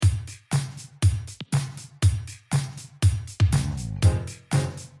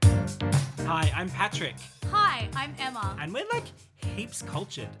Hi, I'm Patrick, Hi, I'm Emma. and we're like heaps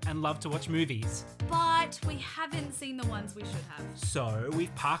cultured and love to watch movies. But we haven't seen the ones we should have. So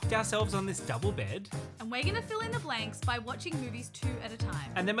we've parked ourselves on this double bed, And we're going to fill in the blanks by watching movies 2 at a time.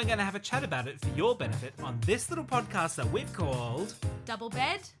 and then we're going to have a chat about it for your benefit on this little podcast that we've called Double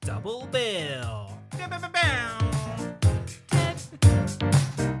bed. Double Bill.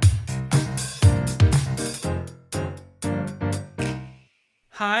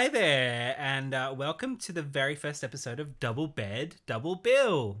 Hi there, and welcome to the very first episode of Double Bed, Double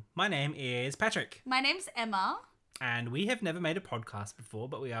Bill. My name is Patrick, My name's Emma. and we have never made a podcast before,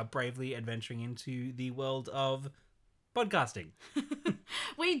 but we are bravely adventuring into the world of podcasting.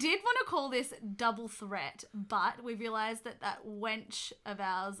 We did want to call this Double Threat, but we realised that wench of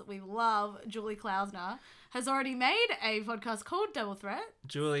ours that we love, Julie Klausner, has already made a podcast called Double Threat.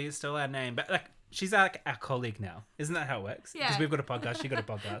 Julie is still our name, but like she's like our colleague now. Isn't that how it works? Yeah. Because we've got a podcast, she got a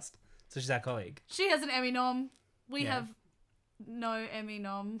podcast, so she's our colleague. She has an Emmy nom. We Yeah. have no Emmy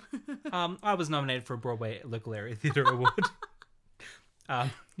nom. I was nominated for a Broadway Local Area Theatre Award.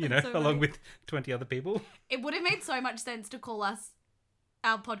 That's so along funny. with 20 other people. It would have made so much sense to call us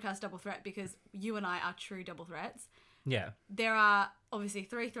our podcast Double Threat because you and I are true double threats. Yeah. There are obviously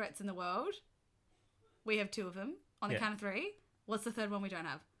 3 threats in the world. We have 2 of them. On the Yeah. count of 3, what's the third one we don't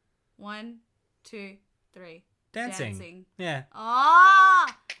have? 1, 2, 3. Dancing. Yeah.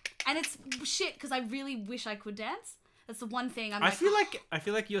 Ah! And it's shit because I really wish I could dance. That's the one thing I'm I like,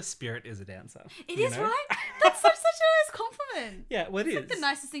 feel like your spirit is a dancer. it you is, know? right? That's such a nice compliment. Yeah, well, it is. It's like the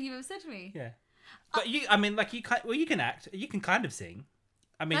nicest thing you've ever said to me. Yeah. But you can act. You can kind of sing.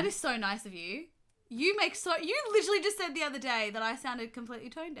 I mean, That is so nice of you. You literally just said the other day that I sounded completely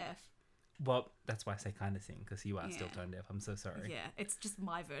tone deaf. well, that's why I say kind of sing, because you are still Yeah. tone deaf. I'm so sorry. Yeah, it's just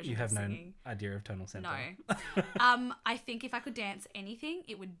my version You of have no singing. idea of tonal center. No. I think if I could dance anything,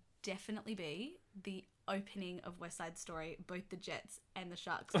 it would definitely be the opening of West Side Story, both the Jets and the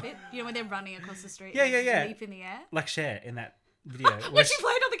Sharks bit. You know when they're running across the street Yeah, and they yeah. leap in the air? Like Cher in that video. When she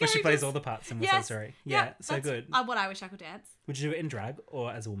played all the where she plays characters. all the parts in West Side Story. Yeah, so that's good. What I wish I could dance. Would you do it in drag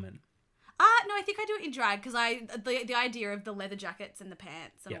or as a woman? No, I think I do it in drag because the idea of the leather jackets and the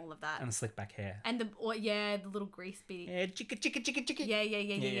pants and Yeah. all of that. And the slick back hair. And the little grease bead. Yeah, chicka, chicka, chicka, chicka.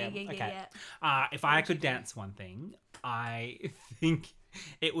 Yeah. Okay. If I could dance one thing, I think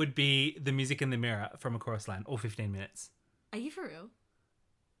it would be the music in the mirror from A Chorus Line, all 15 minutes. Are you for real?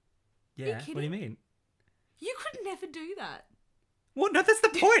 Yeah. What do you kidding? mean? You could never do that. Well, no, that's the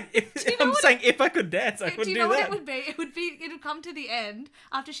point. you know I'm what saying if I could dance, I would Do you do know what that. it would be? It would come to the end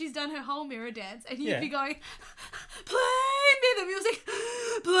after she's done her whole mirror dance, and you'd Yeah. be going, "Play me the music,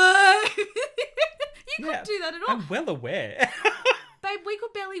 play." You couldn't do that at all, I'm well aware. babe. We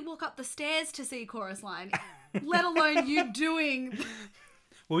could barely walk up the stairs to see Chorus Line, let alone you doing.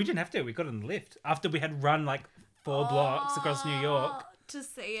 Well, we didn't have to. We got in the lift after we had run like 4 blocks across New York. To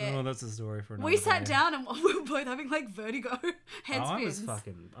see it. Oh, that's a story for another We sat day. down and we were both having like vertigo head Oh, spins.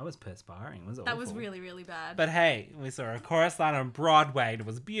 I was perspiring. It was That was awful. really, really bad. But hey, we saw A Chorus Line on Broadway. It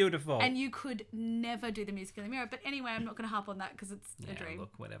was beautiful. And you could never do the music in the mirror. But anyway, I'm not going to harp on that because it's a dream.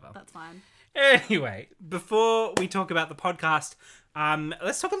 Look, whatever. That's fine. Anyway, before we talk about the podcast,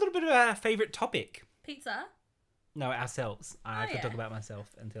 let's talk a little bit about our favourite topic. Pizza. No, ourselves. I could yeah. talk about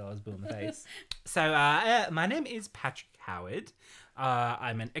myself until I was blue in the face. So, my name is Patrick Howard.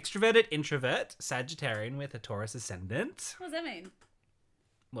 I'm an extroverted introvert, Sagittarian with a Taurus ascendant. What does that mean?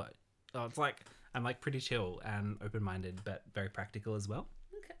 What? Oh, it's like I'm like pretty chill and open-minded, but very practical as well.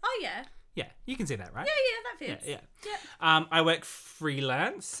 Okay. Oh, yeah. Yeah, you can see that, right? Yeah, that fits. Yeah. I work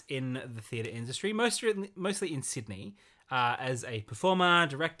freelance in the theatre industry, mostly in Sydney, as a performer,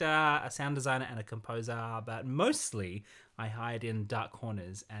 director, a sound designer, and a composer. But mostly, I hide in dark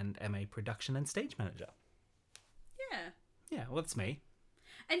corners and am a production and stage manager. Yeah. Yeah, well, that's me.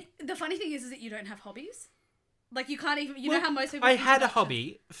 And the funny thing is that you don't have hobbies. Like, you can't even... You know how most people... I do had a production?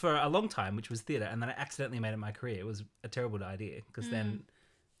 hobby for a long time, which was theatre, and then I accidentally made it my career. It was a terrible idea because then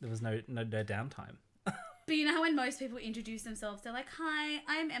there was no downtime. But you know how when most people introduce themselves, they're like, "Hi,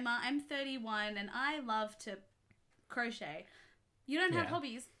 I'm Emma. I'm 31 and I love to crochet." You don't have Yeah.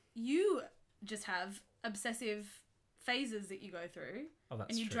 hobbies. You just have obsessive phases that you go through. Oh,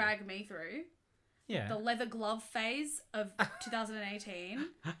 that's and you true. drag me through. Yeah. The leather glove phase of 2018,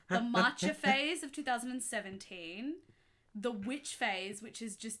 the matcha phase of 2017, the witch phase, which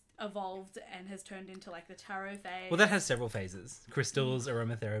has just evolved and has turned into like the tarot phase. Well, that has several phases: crystals,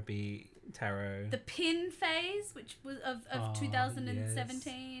 aromatherapy, tarot. The pin phase, which was of Oh,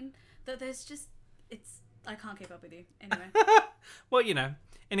 2017. That there's just I can't keep up with you. Anyway. Well, you know,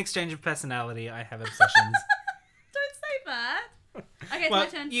 in exchange of personality, I have obsessions. Don't say that. Okay, it's well, my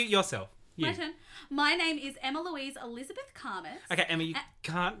turn. yourself. My turn. My name is Emma Louise Elizabeth Karmas. Okay, Emma, you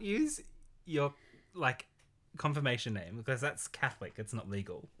can't use your, like, confirmation name because that's Catholic. It's not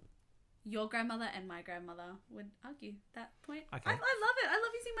legal. Your grandmother and my grandmother would argue that point. Okay. I love it. I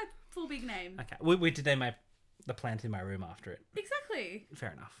love using my full big name. Okay. We did name the plant in my room after it. Exactly.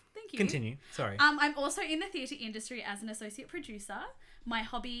 Fair enough. Thank you. Continue. Sorry. I'm also in the theatre industry as an associate producer. My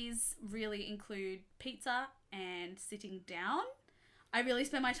hobbies really include pizza and sitting down. I really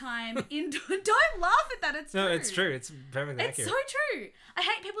spend my time Don't laugh at that. It's no, true. it's true. It's perfectly It's accurate. so true. I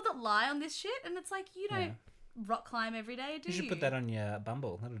hate people that lie on this shit, and it's like, you don't rock climb every day, do you? You should put that on your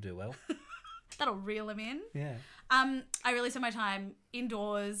Bumble. That'll do well. That'll reel them in. Yeah. I really spend my time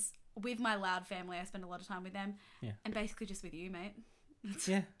indoors with my loud family. I spend a lot of time with them. Yeah. And basically just with you, mate.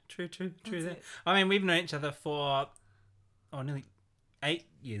 Yeah, true. That's There. it. I mean, we've known each other for nearly 8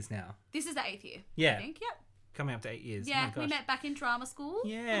 years now. This is the 8th year. Yeah. I think. Yep. Coming up to 8 years. Oh Yeah, my gosh. we met back in drama school.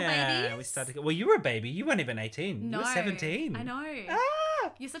 Yeah, Babies. we started. Well, you were a baby. You weren't even 18. No, you were 17. I know.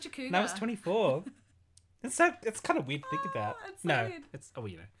 Ah, You're such a cougar. and I was 24. It's kind of weird to think about. it's so No, weird. it's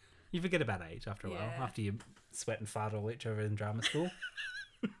you know, you forget about age after a while. Yeah. After you sweat and fart all each other in drama school.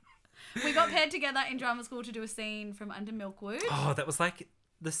 We got paired together in drama school to do a scene from Under Milkwood. Oh, that was like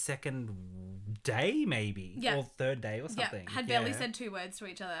the second day, maybe, Yeah. or third day or something. Had barely said 2 words to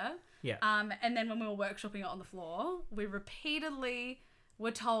each other. Yeah. And then when we were workshopping it on the floor, we repeatedly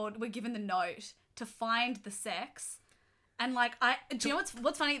were given the note to find the sex. And like, do you know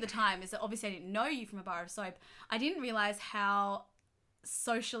what's funny at the time is that obviously I didn't know you from a bar of soap. I didn't realize how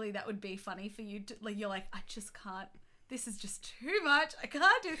socially that would be funny for you to, like, you're like, I just can't, this is just too much. I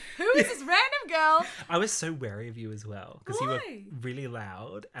can't do, who is this random girl? I was so wary of you as well because you were Why? really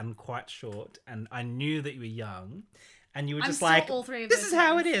loud and quite short, and I knew that you were young, and you were I'm just still like, all three of "This those is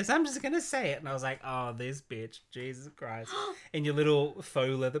how it things." is. I'm just gonna say it." And I was like, "Oh, this bitch, Jesus Christ!" In your little faux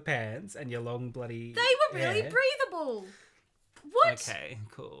leather pants and your long bloody. They were really hair. breathable. What? Okay,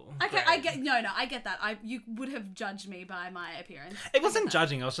 cool. Okay, great. I get I get that. You would have judged me by my appearance. It wasn't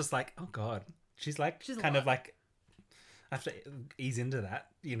judging. I was just like, "Oh God, she's like She's a kind of lot. like." I have to ease into that,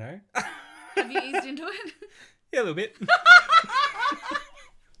 you know. Have you eased into it? Yeah, a little bit.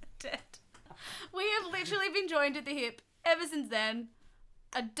 Dead. We have literally been joined at the hip ever since then.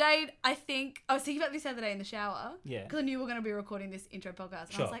 A date, I think. I was thinking about this the other day in the shower. Yeah. Because I knew we were going to be recording this intro podcast.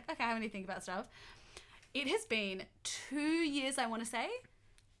 And I Sure. was like, okay, I haven't even think about stuff. It has been 2 years, I want to say,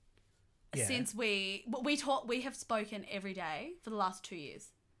 Yeah. since we have spoken every day for the last 2 years.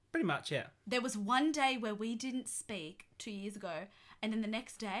 Pretty much, yeah. There was one day where we didn't speak 2 years ago, and then the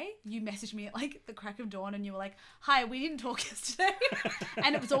next day you messaged me at like the crack of dawn and you were like, hi, we didn't talk yesterday.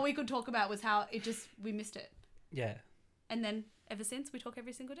 And it was all we could talk about was how we missed it. Yeah. And then ever since we talk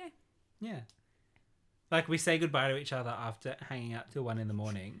every single day. Yeah. Like we say goodbye to each other after hanging out till 1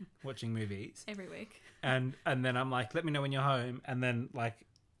 a.m, watching movies. Every week. And then I'm like, let me know when you're home. And then like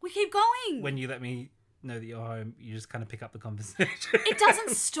We keep going. when you let me know that you're home, you just kind of pick up the conversation. It doesn't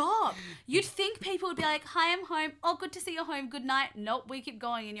stop. You'd think people would be like, hi, I'm home. Oh, good to see you're home. Good night. Nope, we keep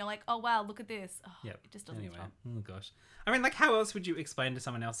going. And you're like, oh, wow, look at this. Oh, Yep. It just doesn't Anyway, stop. oh gosh. I mean, like, how else would you explain to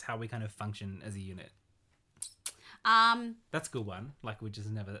someone else how we kind of function as a unit? That's a good one. Like, we just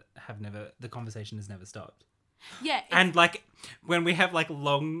never, the conversation has never stopped. Yeah. And like, when we have like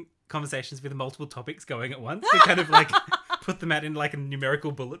long conversations with multiple topics going at once, we kind of like put them out in like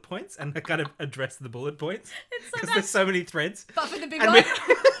numerical bullet points and kind of address the bullet points. It's so Because bad. there's so many threads. But for the big And one.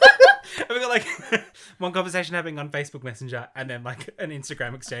 and we got like one conversation happening on Facebook Messenger and then like an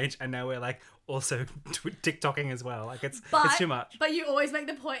Instagram exchange, and now we're like also TikToking as well. Like it's too much. But you always make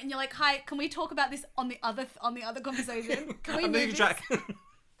the point and you're like, hi, can we talk about this on the other conversation? Can we I'm move losing this? track.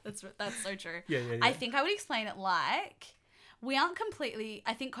 That's so true. Yeah. I think I would explain it like we aren't completely,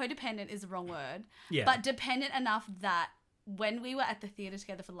 I think codependent is the wrong word, Yeah. but dependent enough that when we were at the theatre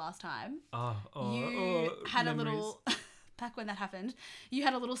together for the last time, you had memories. a little, back when that happened, you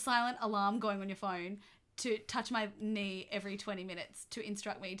had a little silent alarm going on your phone to touch my knee every 20 minutes to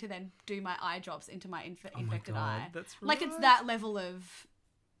instruct me to then do my eye drops into my infected God, eye. that's Like it's right. that level of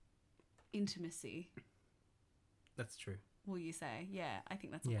intimacy, That's true. will you say? Yeah, I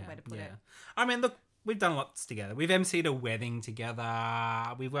think that's a good way to put it. I mean, look, we've done lots together. We've MC'd a wedding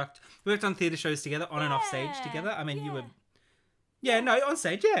together. We worked on theatre shows together, on and off stage together. I mean, you were... on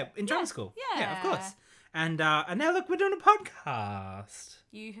stage, in drama school. Yeah, of course. And now, look, we're doing a podcast.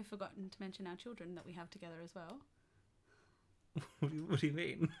 You have forgotten to mention our children that we have together as well. What do you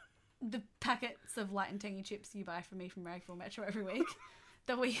mean? The packets of light and tangy chips you buy from me from Ragful Metro every week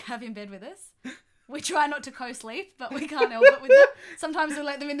that we have in bed with us. We try not to co-sleep, but we can't help it with them. Sometimes we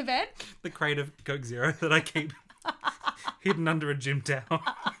let them in the bed. The crate of Coke Zero that I keep hidden under a gym towel.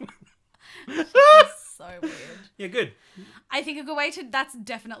 It's so weird. Yeah, good. I think a good way to, that's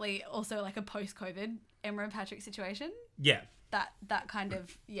definitely also like a post-COVID Emma and Patrick situation. Yeah. That kind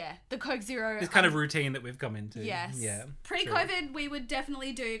of, yeah. The Coke Zero. This kind of routine that we've come into. Yes. Yeah. Pre-COVID, we would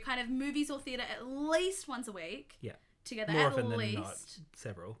definitely do kind of movies or theatre at least once a week. Yeah. Together More at often least. than not.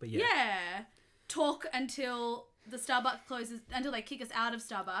 Several, but yeah. Yeah. Talk until the Starbucks closes, until they kick us out of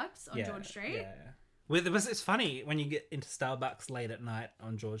Starbucks on Yeah, George Street. Yeah. It's funny when you get into Starbucks late at night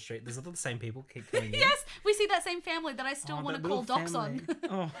on George Street. There's all the same people keep coming in. Yes, we see that same family that I still Oh, want to that call little docs family.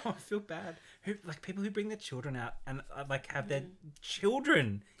 on. Oh, I feel bad. Like people who bring their children out and like have their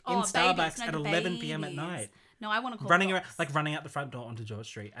children in Starbucks at 11 p.m. at night. No, I want to call Running docs. around, like running out the front door onto George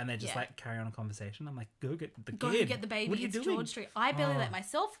Street, and they're just Yeah. like carry on a conversation. I'm like, go get the Go kid. get the baby. What are you It's doing? George Street. I barely Oh. let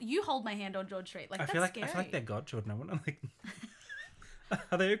myself. You hold my hand on George Street. Like I that's feel like scary. I feel like they're godchildren. I'm like,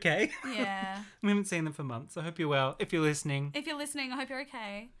 are they okay? Yeah. We haven't seen them for months. I hope you're well. If you're listening, If you're listening, I hope you're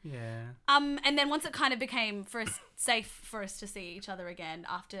okay. yeah. And then once it kind of became safe for us to see each other again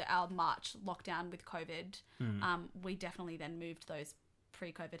after our March lockdown with COVID, we definitely then moved those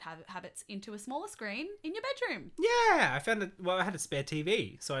pre-COVID habits into a smaller screen in your bedroom. Yeah, I found it. Well, I had a spare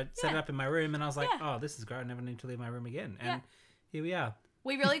TV, so I set it Yeah. up in my room, and I was like, Yeah. "Oh, this is great! I never need to leave my room again." And Yeah. here we are.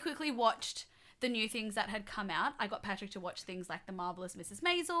 We really quickly watched the new things that had come out. I got Patrick to watch things like The Marvelous Mrs.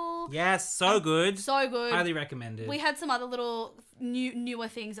 Maisel. Yes, so good. So good. Highly recommended. We had some other little newer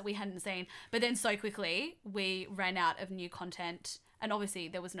things that we hadn't seen, but then so quickly we ran out of new content, and obviously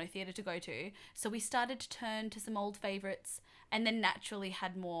there was no theatre to go to, so we started to turn to some old favourites, and then naturally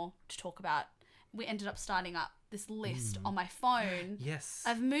had more to talk about. We ended up starting up this list on my phone Yes.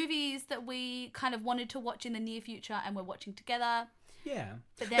 of movies that we kind of wanted to watch in the near future, and we're watching together. Yeah.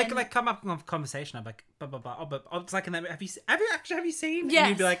 But They then- could like come up with a conversation. I'm like, blah blah blah. Oh, but it's like in that. Have you seen? And Yes.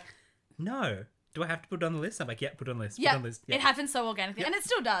 you'd be like, no. Do I have to put it on the list? I'm like, yeah, put it on the list. Put it Yeah, on the list. it happens so organically, and it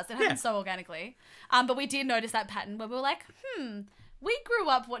still does. It happens Yeah. so organically. But we did notice that pattern where we were like, we grew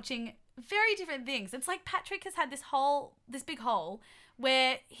up watching very different things. It's like Patrick has had this big hole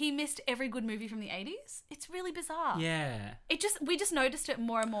where he missed every good movie from the 80s. It's really bizarre. Yeah. We just noticed it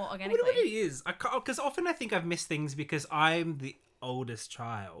more and more I organically. wonder what it is. Because often I think I've missed things because I'm the oldest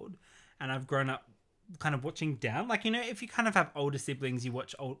child, and I've grown up kind of watching down. Like, you know, if you kind of have older siblings, you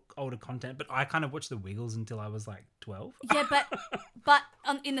watch older content. But I kind of watched The Wiggles until I was like 12. Yeah, but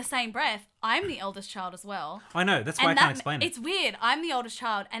in the same breath, I'm the eldest child as well. I know. That's why I can't explain it. It's weird. I'm the oldest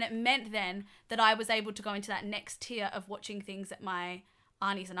child, and it meant then that I was able to go into that next tier of watching things that my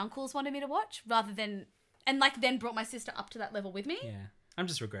aunties and uncles wanted me to watch, rather than, and like then brought my sister up to that level with me. Yeah. I'm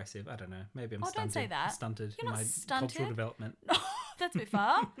just regressive. I don't know. Maybe I'm Oh, stunted. don't say that. Stunted You're in not my stunted. cultural development. That's a bit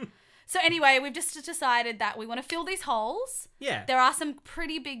far. So anyway, we've just decided that we want to fill these holes. Yeah. There are some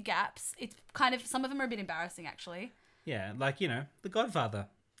pretty big gaps. It's kind of, some of them are a bit embarrassing actually. Yeah. Like, you know, The Godfather.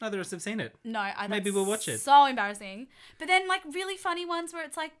 Neither of us have seen it. No, Maybe that's we'll watch it. So embarrassing. But then like really funny ones where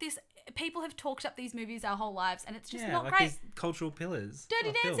it's like this, people have talked up these movies our whole lives and it's just Yeah, not like great. these cultural pillars. Dirty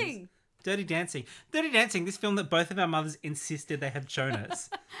of films. Dancing. Dirty Dancing. Dirty Dancing, this film that both of our mothers insisted they had shown us.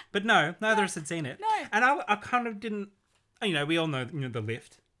 But no, neither of us had seen it. No. And I kind of didn't, you know, we all know, you know, The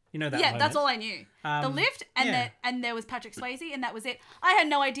Lift. You know that Yeah, moment. that's all I knew. The Lift, and yeah. and there was Patrick Swayze, and that was it. I had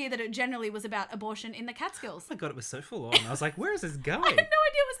no idea that it generally was about abortion in the Catskills. Oh my God, it was so full on. I was like, where is this going? I had no idea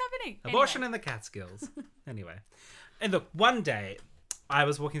what was happening. Abortion Anyway. in the Catskills. Anyway. And look, one day I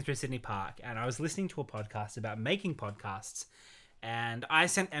was walking through Sydney Park and I was listening to a podcast about making podcasts. And I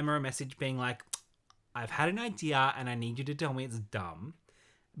sent Emma a message being like, I've had an idea and I need you to tell me it's dumb.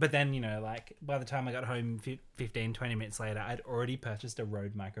 But then, you know, like by the time I got home 15, 20 minutes later, I'd already purchased a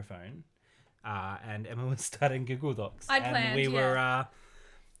Rode microphone. And Emma was starting Google Docs. I'd and planned, we were, yeah.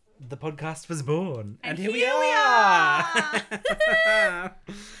 the podcast was born. And here we here we are.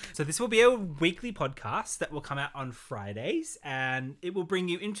 So this will be a weekly podcast that will come out on Fridays. And it will bring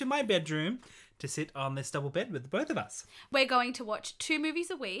you into my bedroom to sit on this double bed with both of us. We're going to watch 2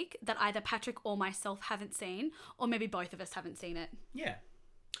 movies a week that either Patrick or myself haven't seen, or maybe both of us haven't seen it. Yeah.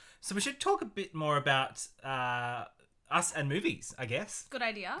 So we should talk a bit more about us and movies, I guess. Good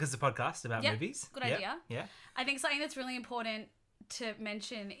idea. Because it's a podcast about Yep, movies. good Yep, idea. Yeah. I think something that's really important to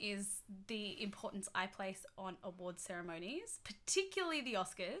mention is the importance I place on award ceremonies, particularly the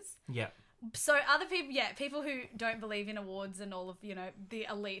Oscars. Yeah. So other people, people who don't believe in awards and all of, you know, the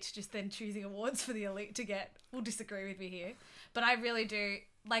elite just then choosing awards for the elite to get, will disagree with me here. But I really do,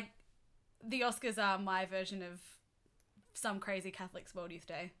 like, the Oscars are my version of some crazy Catholic's World Youth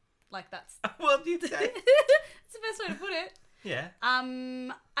Day. Like, that's... Well, do you say? It's the best way to put it. Yeah.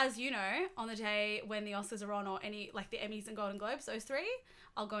 As you know, on the day when the Oscars are on, or any like the Emmys and Golden Globes, those three,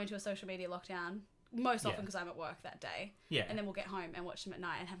 I'll go into a social media lockdown. Most often because I'm at work that day. Yeah. And then we'll get home and watch them at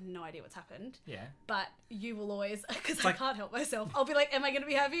night and have no idea what's happened. Yeah. But you will always, because I like- can't help myself, I'll be like, am I going to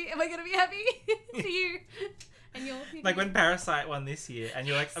be happy? Am I going to be happy? To you. And you'll... Like when Parasite won this year, and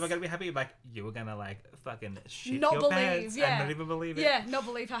you're like, am I gonna be happy? Like, you were gonna like fucking shit Not your believe, pants yeah. and not even believe it. Yeah, not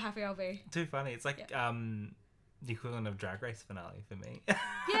believe how happy I'll be. Too funny. It's like the equivalent of Drag Race finale for me.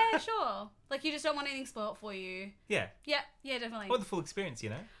 Yeah, sure. Like you just don't want anything spoilt for you. Yeah. Yeah, definitely. Or the full experience, you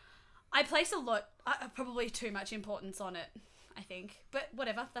know? I place a lot, probably too much importance on it, I think. But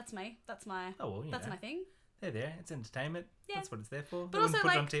whatever, that's me. That's my that's my thing. They're there. It's entertainment. Yeah. That's what it's there for. But They wouldn't also,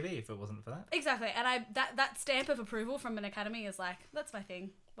 put it on TV if it wasn't for that. Exactly. And that stamp of approval from an academy is like, that's my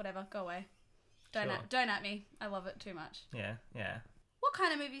thing. Whatever, go away. Don't at me. I love it too much. Yeah, yeah. What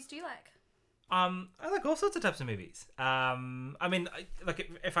kind of movies do you like? I like all sorts of types of movies. I mean,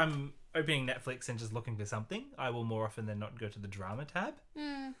 if I'm opening Netflix and just looking for something, I will more often than not go to the drama tab.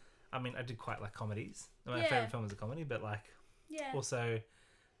 I mean, I do quite like comedies. My favorite film is a comedy, but like, also,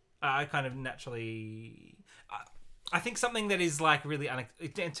 I kind of naturally, I think something that is like really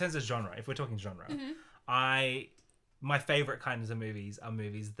in terms of genre. If we're talking genre, my favorite kinds of movies are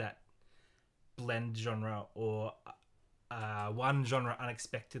movies that blend genre or one genre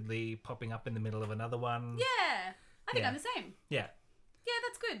unexpectedly popping up in the middle of another one. Yeah, I think I'm the same. Yeah. Yeah,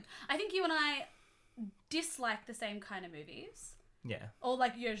 that's good. I think you and I dislike the same kind of movies. Yeah. Or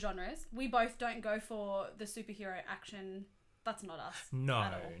like your genres. We both don't go for the superhero action. That's not us. No,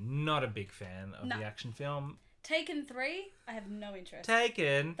 at all. not a big fan of the action film. Taken 3, I have no interest.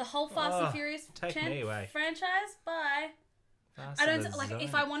 Taken. The whole Fast and Furious me away. franchise, bye. Fast I don't to the like zone.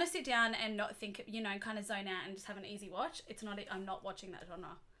 if I want to sit down and not think, kind of zone out and just have an easy watch. It's not. I'm not watching that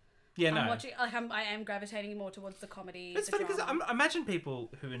genre. Yeah, no. I'm watching. I am gravitating more towards the comedy. It's the funny because drama. I imagine people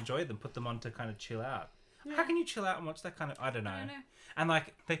who enjoy them put them on to kind of chill out. Yeah. How can you chill out and watch that kind of? I don't know. I don't know. And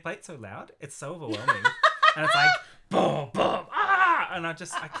like they play it so loud, it's so overwhelming, and it's like boom, boom, ah, and I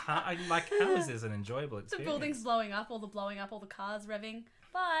can't. I'm like, how is this an enjoyable The experience? buildings blowing up, all the cars revving.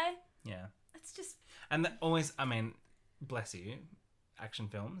 Bye. Yeah. It's just. And always, I mean, bless you, action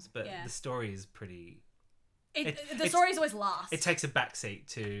films, but Yeah. the story is pretty. The stories always last. It takes a backseat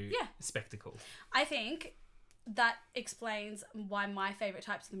to spectacle. I think that explains why my favorite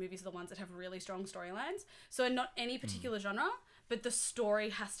types of the movies are the ones that have really strong storylines. So not any particular genre, but the story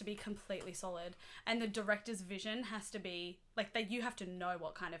has to be completely solid, and the director's vision has to be like that. You have to know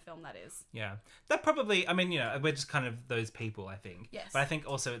what kind of film that is. Yeah, that probably. I mean, we're just kind of those people, I think. Yes. But I think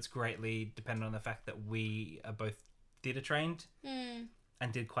also it's greatly dependent on the fact that we are both theatre trained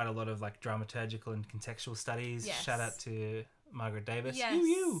and did quite a lot of like dramaturgical and contextual studies. Yes. Shout out to Margaret Davis. Yes.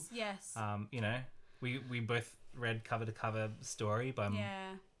 You. Yes. We both read cover to cover story by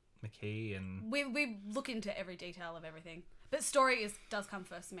McKee, and we look into every detail of everything, but story does come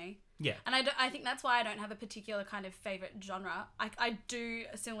first to me. Yeah. And I think that's why I don't have a particular kind of favorite genre. I do,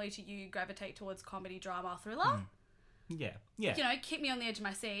 similarly to you, gravitate towards comedy, drama, thriller. Yeah. Keep me on the edge of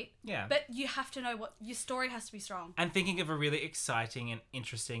my seat. Yeah. But you have to know what your story has to be strong. And thinking of a really exciting and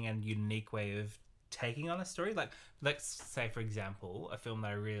interesting and unique way of taking on a story. Like, let's say, for example, a film that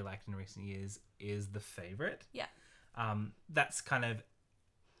I really liked in recent years is The Favourite. Yeah. That's kind of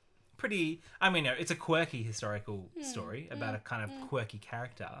pretty... I mean, it's a quirky historical story about a kind of quirky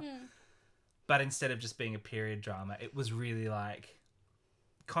character. But instead of just being a period drama, it was really like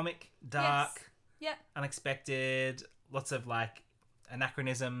comic, dark, unexpected, lots of like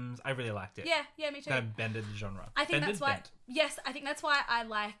anachronisms. I really liked it. Yeah, me too. Kind of bended the genre. I think that's why. Yes, I think that's why I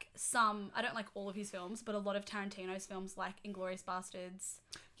like some. I don't like all of his films, but a lot of Tarantino's films, like *Inglourious Bastards*,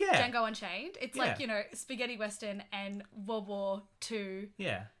 *Django Unchained*. It's like spaghetti western and World War II.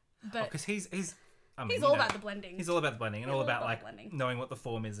 Yeah, but because he's all about the blending. He's all about the blending and all about like blending. knowing what the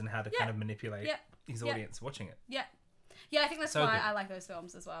form is and how to kind of manipulate his audience watching it. Yeah, I think that's So why good. I like those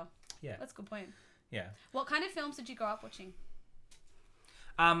films as well. Yeah, That's a good point. yeah. What kind of films did you grow up watching?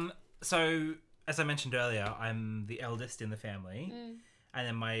 So as I mentioned earlier, I'm the eldest in the family, and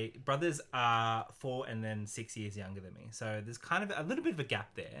then my brothers are 4 and then 6 years younger than me. So there's kind of a little bit of a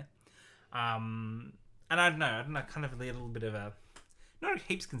gap there. And I don't know, kind of a little bit of a not a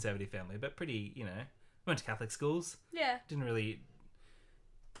heaps conservative family, but pretty, went to Catholic schools. Yeah. Didn't really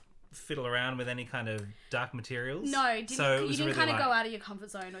fiddle around with any kind of dark materials. No, it you was didn't really kind of like, go out of your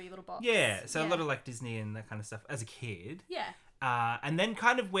comfort zone or your little box. Yeah, so a lot of like Disney and that kind of stuff as a kid. Yeah. And then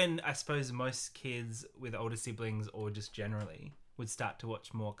kind of when I suppose most kids with older siblings or just generally would start to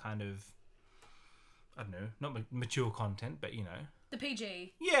watch more kind of, I don't know, not mature content, but The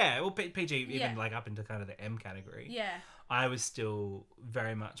PG. Yeah, well, PG even Yeah. like up into kind of the M category. Yeah. I was still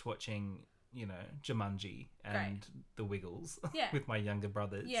very much watching, you know, Jumanji and The Wiggles Yeah. with my younger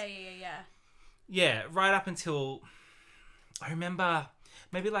brothers. Yeah. Yeah, right up until I remember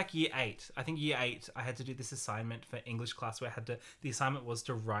maybe like year 8. I think year 8 I had to do this assignment for English class where the assignment was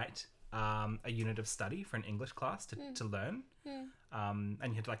to write a unit of study for an English class to learn. And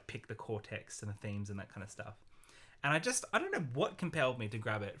you had to like pick the core text and the themes and that kind of stuff. And I don't know what compelled me to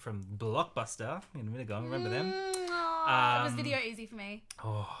grab it from Blockbuster in Mittagong. Remember them? It was Video Easy for me.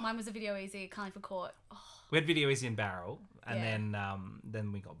 Oh, Mine was a Video Easy, Carlingford Court. Oh, we had Video Easy in Barrel, and Yeah.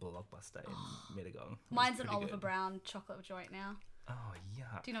 then we got Blockbuster in Mittagong. It was mine's an pretty Oliver good. Brown chocolate joint now. Oh yeah.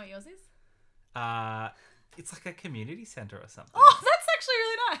 Do you know what yours is? It's like a community center or something. Oh, that's actually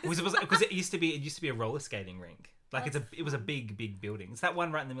really nice. Because it used to be a roller skating rink. Like it was a big building. It's that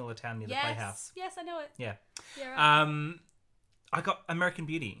one right in the middle of town near the Playhouse. Yes, I know it. Yeah. Yeah, right. I got American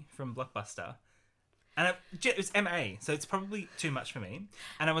Beauty from Blockbuster, and it was MA, so it's probably too much for me.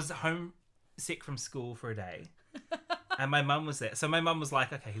 And I was home sick from school for a day, and my mum was there. So my mum was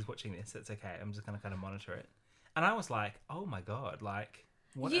like, "Okay, he's watching this. It's okay. I'm just gonna kind of monitor it." And I was like, "Oh my god, like."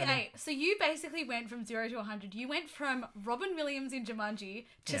 What Year 8. So you basically went from 0 to 100. You went from Robin Williams in Jumanji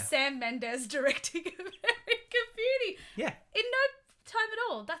to Yeah. Sam Mendes directing American Beauty Yeah. in no time at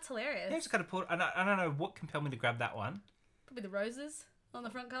all. That's hilarious. Yeah, I just kind of pulled. I don't know what compelled me to grab that one. Probably the roses on the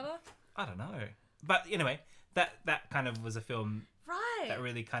front cover. I don't know. But anyway, that kind of was a film Right. that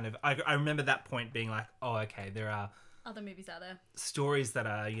really kind of... I remember that point being like, oh, okay, there are Other movies out there. stories that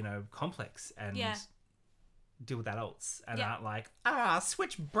are, you know, complex and Yeah. deal with adults and Yeah. aren't like,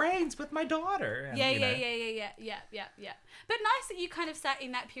 switch brains with my daughter. And, Yeah. you know, But nice that you kind of sat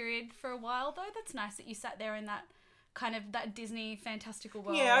in that period for a while, though. That's nice that you sat there in that kind of that Disney fantastical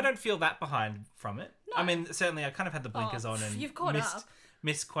world. Yeah, I don't feel that behind from it. No. I mean, certainly I kind of had the blinkers on and you've caught up.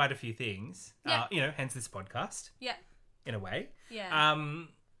 missed quite a few things. Yeah. You know, hence this podcast, Yeah. in a way. Yeah.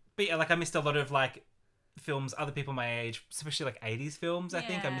 But yeah, like I missed a lot of like films, other people my age, especially like 80s films. I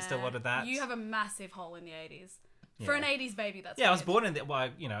think I missed a lot of that. You have a massive hole in the 80s. For an 80s baby, that's Yeah, I was weird. born in the... Well, I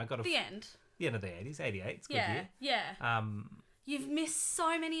got The end. the end of the 80s, 88. It's a good Yeah. year. Yeah. You've missed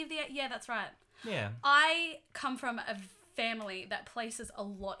so many of the... Yeah, that's right. Yeah. I come from a family that places a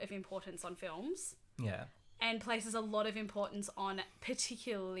lot of importance on films Yeah. and places a lot of importance on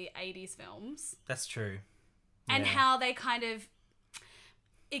particularly 80s films That's true. and Yeah. how they kind of...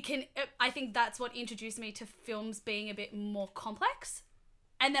 I think that's what introduced me to films being a bit more complex.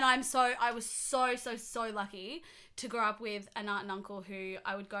 And then I was so lucky to grow up with an aunt and uncle who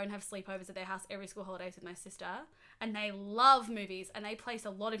I would go and have sleepovers at their house every school holidays with my sister. And they love movies and they place a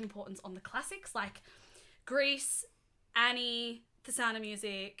lot of importance on the classics like Grease, Annie, The Sound of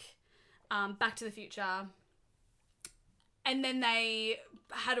Music, Back to the Future. And then they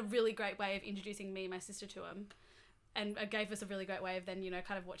had a really great way of introducing me and my sister to them. And it gave us a really great way of then, you know,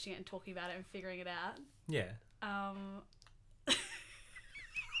 kind of watching it and talking about it and figuring it out. Yeah. What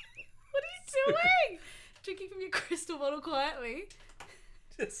are you doing? Drinking from your crystal bottle quietly.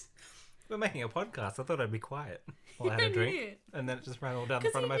 Just... We're making a podcast. I thought I'd be quiet while I had You're a an drink. idiot. And then it just ran all down the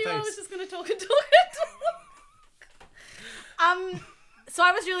Because front you of knew my I was face. just going to talk and talk and talk. So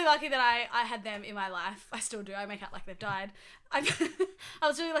I was really lucky that I had them in my life. I still do. I make out like they've died. I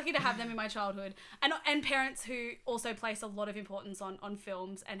was really lucky to have them in my childhood. And parents who also place a lot of importance on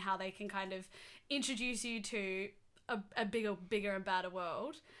films and how they can kind of introduce you to a bigger and badder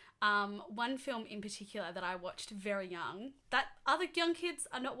world. One film in particular that I watched very young, that other young kids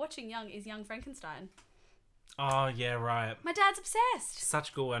are not watching young, is Young Frankenstein. Oh, yeah, right. My dad's obsessed. Such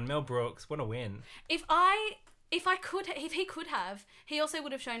a good one. Mel Brooks, what a win. If he could have, he also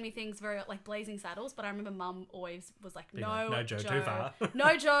would have shown me things very like Blazing Saddles, but I remember Mum always was like, no, Joe, too far.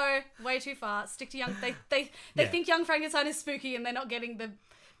 No, Joe, way too far. Stick to Young. They Yeah. think Young Frankenstein is spooky, and they're not getting the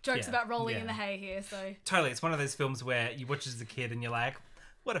jokes Yeah, about rolling in yeah. the hay here. So Totally. It's one of those films where you watch it as a kid and you're like,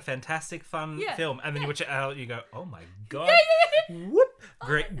 what a fantastic, fun Yeah, film. And then yeah. you watch it adult, you go, oh my God. Whoop.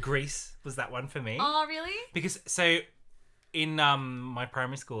 Grease was that one for me. oh really? Because so in my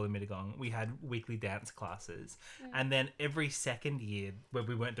primary school in Mittagong, we had weekly dance classes, and then every second year where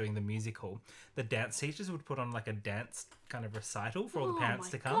we weren't doing the musical, the dance teachers would put on like a dance kind of recital for all the parents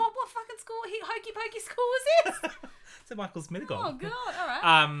to come. God, what fucking school? Hokey pokey school was this? So Michael's Mittagong. Oh God! All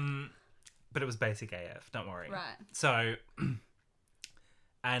right. But it was basic AF. Don't worry. Right. So,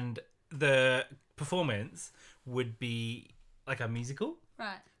 and the performance would be like a musical.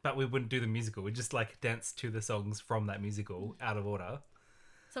 Right. But we wouldn't do the musical. We'd just like dance to the songs from that musical out of order.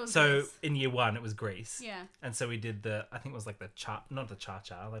 So, it was So Grease. in year 1, it was Grease. Yeah. And so we did I think it was like not the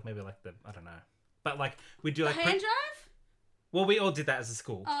cha-cha, like maybe like I don't know. But like we'd do The like... hand drive? Well, we all did that as a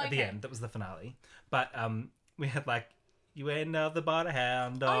school Oh, at the okay. end. That was the finale. But we had like, you ain't nothing but a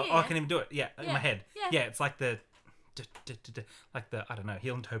hound dog. yeah, Oh, I yeah. can't even do it. Yeah, in Yeah, my head. yeah. Yeah, it's like the, like the, I don't know,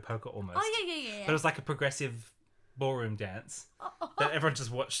 heel and toe polka almost. Oh yeah. But it was like a progressive ballroom dance that everyone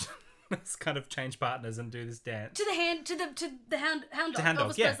just watched us kind of change partners and do this dance. To the hound dog. To hound dog,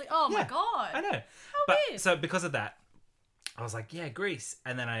 Elvis yeah. Presley. Oh my Yeah, god. I know. How weird. So because of that, I was like, yeah, Grease.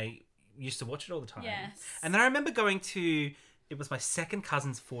 And then I used to watch it all the time. Yes. And then I remember going to, it was my second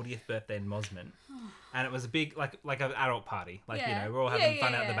cousin's 40th birthday in Mosman. And it was a big, like an adult party. Like, Yeah. we're all having Yeah,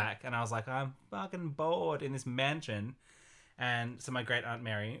 fun yeah, out the yeah. back. And I was like, I'm fucking bored in this mansion. And so my great aunt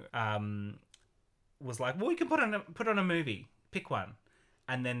Mary was like, well, we can put on a movie. Pick one.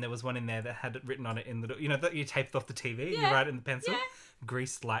 And then there was one in there that had it written on it in little, that you taped off the TV and you Yeah. write it in the pencil. Yeah.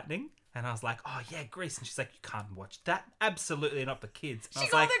 Grease Lightning. And I was like, oh yeah, Grease. And she's like, you can't watch that. Absolutely not for kids. And I She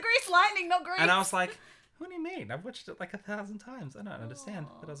was called like, it Grease Lightning, not Grease. and I was like, what do you mean? I've watched it like 1,000 times. I don't understand.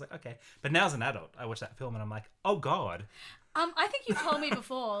 But I was like, okay. But now as an adult, I watched that film and I'm like, oh God. I think you told me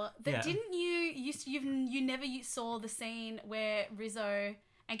before that Yeah. didn't you never saw the scene where Rizzo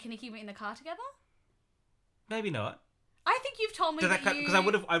and Kaneki were in the car together? Maybe not. I think you've told me Did that that you because I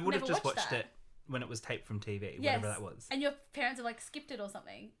would have never just watched that. it when it was taped from TV, Yes. whatever that was. And your parents have like skipped it or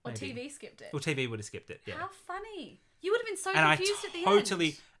something, or Maybe. TV skipped it. Well, TV would have skipped it, yeah. How funny! You would have been so And I confused at the totally,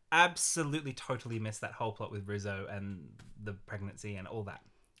 end. absolutely, totally missed that whole plot with Rizzo and the pregnancy and all that.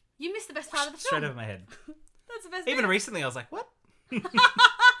 You missed the best part of the Straight film. over my head. That's the best. Even bit. recently, I was like, what?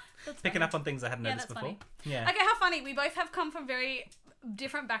 That's Picking funny. up on things I hadn't Yeah, noticed that's before. funny. Yeah. Okay, how funny. We both have come from very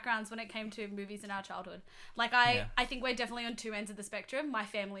different backgrounds when it came to movies in our childhood. Like Yeah. I think we're definitely on two ends of the spectrum. My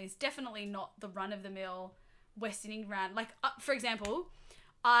family is definitely not the run-of-the-mill West Indian brand. Like, for example,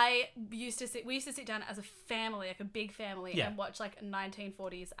 we used to sit down as a family, like a big family, Yeah. and watch like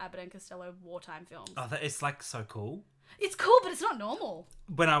 1940s Abbott and Costello wartime films. Oh, that is like so cool. It's cool, but it's not normal.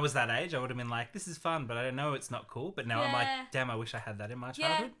 When I was that age, I would have been like, this is fun, but I don't know it's not cool. But now I'm Yeah. like, damn, I wish I had that in my Yeah,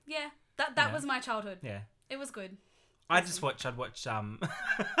 childhood. yeah. That Yeah. was my childhood. Yeah. It was good. I'd watch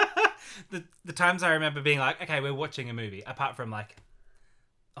the times I remember being like, okay, we're watching a movie, apart from like,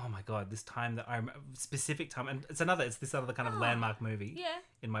 oh my God, this time that I remember, specific time, and it's this other kind of landmark movie Yeah.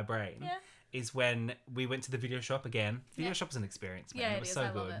 in my brain, Yeah. is when we went to the video shop again. Video Yeah. shop is an experience, man. Yeah, it it was is. so I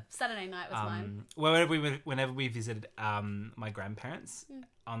good. love it. Saturday night was mine. Whenever we visited my grandparents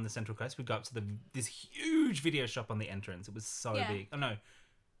on the Central Coast, we'd go up to this huge video shop on the entrance. It was so Yeah. big. Oh no,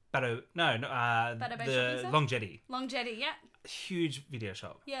 Bateau Bay Shopping the Centre? Long Jetty. Long Jetty, yeah. Huge video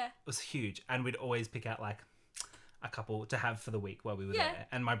shop. Yeah. It was huge, and we'd always pick out like a couple to have for the week while we were Yeah. there.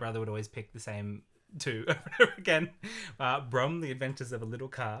 And my brother would always pick the same two over and over again. Brum, The Adventures of a Little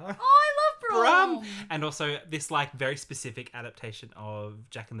Car. Oh, I love Brom. And also this like very specific adaptation of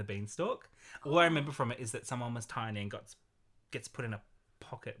Jack and the Beanstalk. All I remember from it is that someone was tiny and gets put in a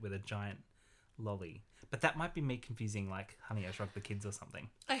pocket with a giant lolly. But that might be me confusing like Honey, I Shrunk the Kids or something.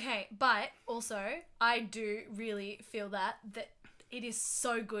 Okay, but also I do really feel that it is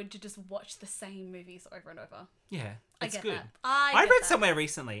so good to just watch the same movies over and over. Yeah, it's I get good. that. I get read that. somewhere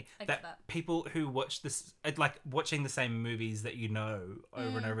recently I get that that. people who watch this, like watching the same movies that you know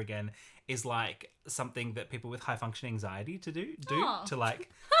over and over again, is like something that people with high function anxiety do Oh. to like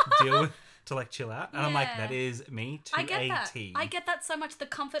deal with, to like chill out. And I'm like, Yeah. that is me to I get a that. T. I get that so much. The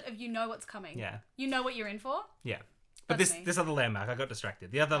comfort of what's coming. Yeah. You know what you're in for. Yeah. But That's me. this other landmark, I got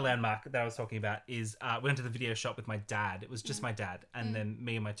distracted. The other landmark that I was talking about is we went to the video shop with my dad. It was just my dad and then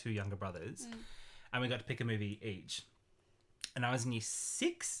me and my two younger brothers. And we got to pick a movie each. And I was in year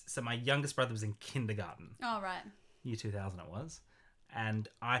 6, so my youngest brother was in kindergarten. Oh, right. Year 2000 it was. And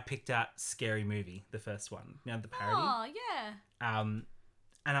I picked out Scary Movie, the first one. You know, the parody. Oh, yeah.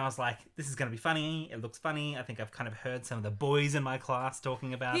 And I was like, this is going to be funny. It looks funny. I think I've kind of heard some of the boys in my class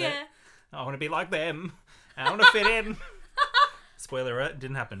talking about it. Yeah. I want to be like them. I want to fit in. Spoiler alert, it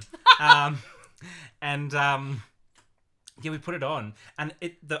didn't happen. Yeah, we put it on. And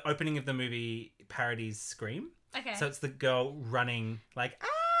the opening of the movie parodies Scream. Okay. So it's the girl running like,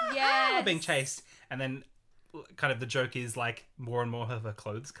 Yes. being chased. And then kind of the joke is like more and more of her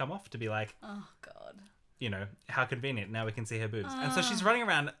clothes come off to be like, Oh, God. you know, how convenient. Now we can see her boobs. And so she's running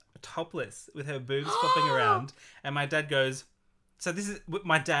around topless with her boobs flopping around. And my dad goes, so this is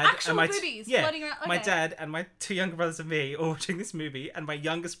my dad Actual and my boobies yeah, floating around. my Okay. dad and my two younger brothers and me are watching this movie, and my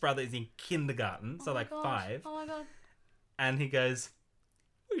youngest brother is in kindergarten, so Oh my like gosh. 5, Oh, my God. and he goes,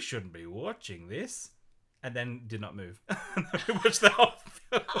 "We shouldn't be watching this," and then did not move. And then we watched the whole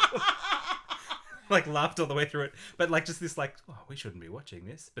film. Like laughed all the way through it, but like just this like, oh, we shouldn't be watching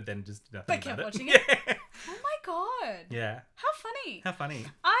this, but then just nothing But kept about watching it. it. Oh, my God. Yeah, How funny. how funny.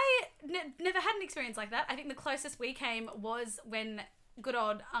 never had an experience like that. I think the closest we came was when good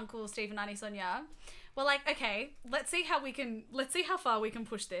old Uncle Steve and Auntie Sonia were like, okay, let's see how far we can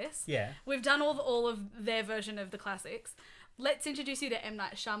push this. Yeah. We've done all of their version of the classics. Let's introduce you to M.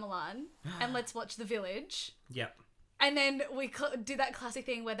 Night Shyamalan and let's watch The Village. Yep. And then we do that classic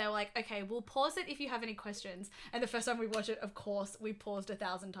thing where they're like, okay, we'll pause it if you have any questions. And the first time we watch it, of course, we paused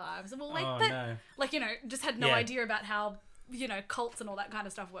 1,000 times. And we're like, no. Like, just had no idea about how, cults and all that kind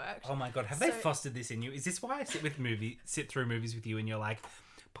of stuff worked. Oh my God. Have they fostered this in you? Is this why I sit through movies with you and you're like,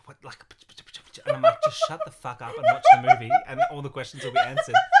 but what, like, and I'm like, just shut the fuck up and watch the movie and all the questions will be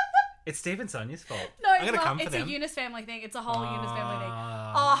answered. It's Steve and Sonia's fault. No, I'm gonna come for it's them. a Eunice family thing. It's a whole Eunice family thing.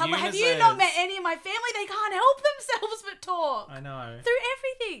 Eunice's. Have you not met any of my family? They can't help themselves but talk. I know. Through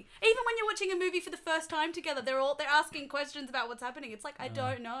everything. Even when you're watching a movie for the first time together, they're asking questions about what's happening. It's like, I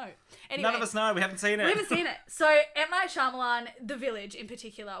don't know. Anyway, None of us know. We haven't seen it. We haven't seen it. So M. Night Shyamalan, The Village in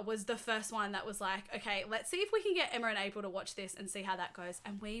particular, was the first one that was like, okay, let's see if we can get Emma and April to watch this and see how that goes.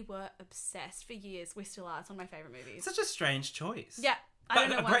 And we were obsessed for years. We still are. It's one of my favourite movies. Such a strange choice. Yeah. I don't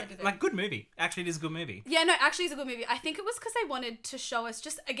know why they did it. Like, good movie. Actually, it is a good movie. Yeah, no, actually it's a good movie. I think it was because they wanted to show us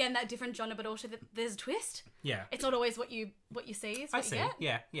just, again, that different genre, but also that there's a twist. Yeah. It's not always what you see is what you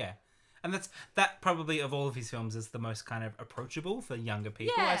get. Yeah. And that probably of all of his films is the most kind of approachable for younger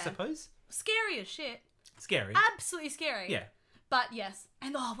people, I suppose. Scary as shit. Scary. Absolutely scary. Yeah. But yes.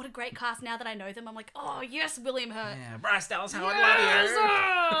 And what a great cast now that I know them. I'm like, oh yes, William Hurt. Yeah, Bryce Dallas Howard, Yes! love you.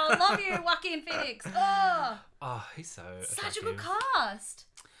 Oh, love you, Joaquin Phoenix. Oh. Oh, he's so Such attractive. a good cast.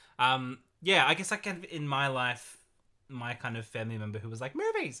 Yeah, I guess in my life, my kind of family member who was like,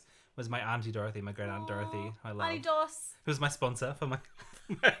 movies, was my Auntie Dorothy, my great aunt Dorothy, I love. Auntie Doss. Who was my sponsor for my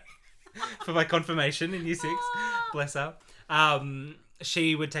for my confirmation in Year 6. Bless her.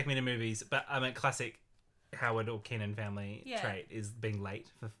 She would take me to movies, but I mean, classic Howard or Keenan family trait is being late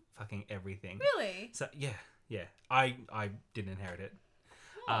for fucking everything. Really? So yeah. I didn't inherit it.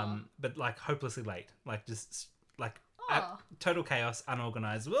 But like hopelessly late, like just like total chaos,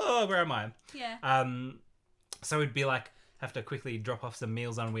 unorganized. Whoa, where am I? Yeah. So we'd be like, have to quickly drop off some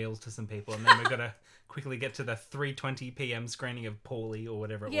Meals on Wheels to some people, and then we've got to quickly get to the 3:20 p.m. screening of Paulie or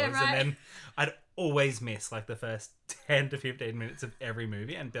whatever it was. Right. And then I'd always miss like the first 10 to 15 minutes of every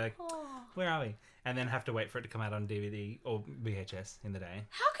movie and be like, where are we? And then have to wait for it to come out on DVD or VHS in the day.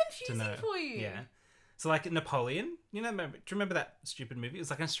 How confusing for you. Yeah. So like Napoleon, do you remember that stupid movie? It was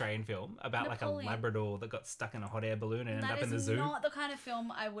like an Australian film about Napoleon. like a Labrador that got stuck in a hot air balloon and ended up in the zoo. That is not the kind of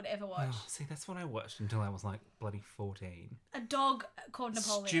film I would ever watch. Oh, see, that's what I watched until I was like bloody 14. A dog called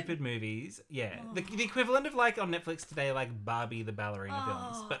Napoleon. Stupid movies, yeah. The equivalent of like on Netflix today, like Barbie the ballerina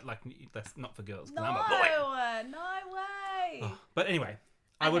films, but like that's not for girls. 'Cause No, I'm a boy. no way. Oh, but anyway,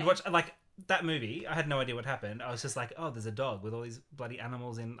 I would watch like that movie. I had no idea what happened. I was just like, oh, there's a dog with all these bloody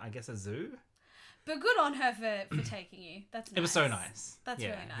animals in, I guess, a zoo. But good on her for taking you. That's nice. It was so nice. That's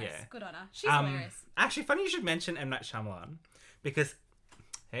Yeah, really nice. yeah. Good on her. She's hilarious. Actually, funny you should mention M. Night Shyamalan because,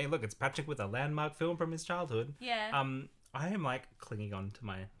 hey, look, it's Patrick with a landmark film from his childhood. Yeah. I am like clinging on to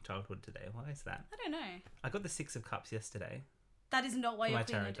my childhood today. Why is that? I don't know. I got the 6 of Cups yesterday. That is not why For you're my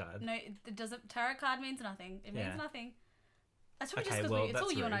clinging. tarot card. No, it doesn't. Tarot card means nothing. It means Yeah. nothing. That's probably Okay, just well, because it's all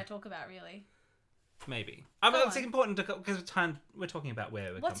that's you and I rude. talk about, really. Maybe. Go It's on. important because we're talking about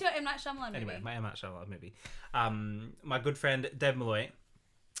where we're What's your M. Night Shyamalan movie? Anyway, my M. Night Shyamalan movie. My good friend Dave Malloy,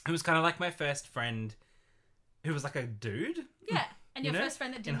 who was kind of like my first friend, who was like a dude. Yeah. And your You know, first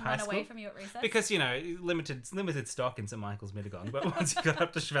friend that in didn't high run away school? from you at recess? Because, limited stock in St. Michael's Mittagong. But once you got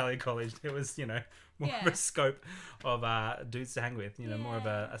up to Chevalier College, there was, more of Yeah. a scope of dudes to hang with, more of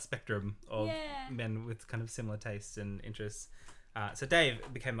Yeah. a spectrum of Yeah. men with kind of similar tastes and interests. So Dave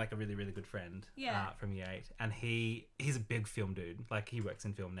became like a really, really good friend from year 8. And he's a big film dude. Like, he works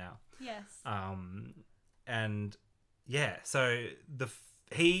in film now. Yes. And yeah, so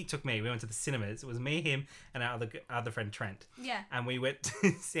he took me. We went to the cinemas. It was me, him, and our other friend Trent. Yeah. And we went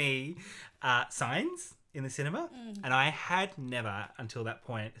to see Signs in the cinema. And I had never, until that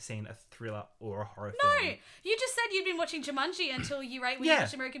point, seen a thriller or a horror No, film. you just said you'd been watching Jumanji until year 8 when Yeah. you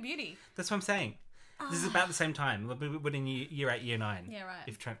watched American Beauty. That's what I'm saying. This is about the same time. We would in year 8, year 9. Yeah, right.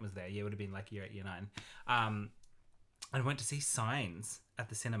 If Trent was there, it would have been like year 8, year 9. And I went to see Signs at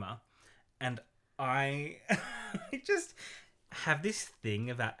the cinema. And I just have this thing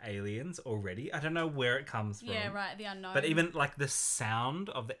about aliens already. I don't know where it comes from. Yeah, right. The unknown. But even like the sound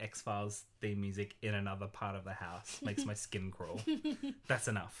of the X-Files theme music in another part of the house makes my skin crawl. That's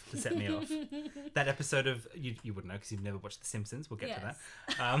enough to set me off. That episode of you wouldn't know because you've never watched The Simpsons. We'll get to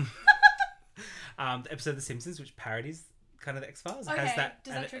that. The episode of The Simpsons which parodies kind of the X-Files. It has Okay, that,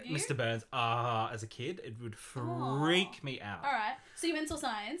 does that and trigger you? Mr. Burns, as a kid, it would freak me out. All right. So you went and saw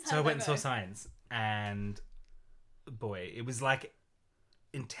Signs. So I went and saw Signs, and boy, it was like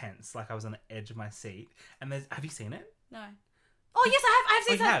intense. Like I was on the edge of my seat. And have you seen it? No. Oh yes, I have. I've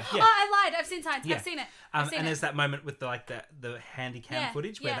seen Signs. Yeah. Oh, I lied. I've seen Signs. Yeah. I've seen it. And there's that moment with the handy cam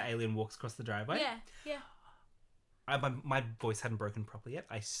footage where the alien walks across the driveway. Yeah. My voice hadn't broken properly yet.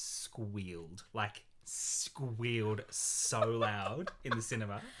 I squealed so loud in the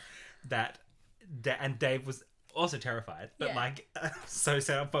cinema that and Dave was also terrified, but so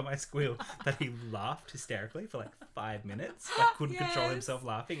set up by my squeal that he laughed hysterically for like 5 minutes. Like couldn't control himself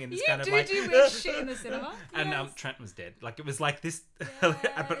laughing, and it's kind of like do weird shit in the cinema. And Trent was dead. Like it was like this,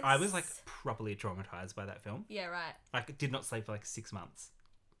 but I was like properly traumatized by that film. Yeah, right. Like did not sleep for like 6 months,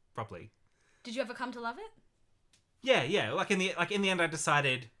 properly. Did you ever come to love it? Yeah. Like in the end, I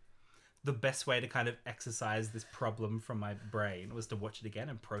decided the best way to kind of exercise this problem from my brain was to watch it again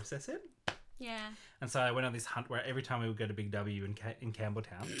and process it. Yeah. And so I went on this hunt where every time we would go to Big W in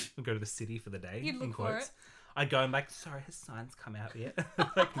Campbelltown, we'd go to the city for the day. You'd look in quotes. for it. I'd go and like, sorry, has Signs come out yet?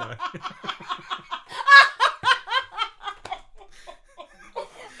 Like, no.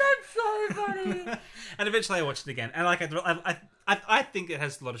 That's so funny. And eventually I watched it again. And like, I think it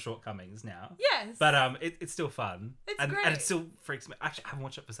has a lot of shortcomings now. Yes. But it's still fun. It's great. And it still freaks me. Actually, I haven't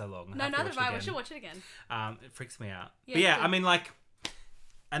watched it for so long. No, neither have I. We should watch it again. It freaks me out. Yeah, but yeah, good. I mean like...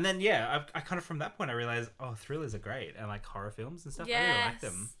 And then, I kind of, from that point, I realised, thrillers are great. And, like, horror films and stuff, I really like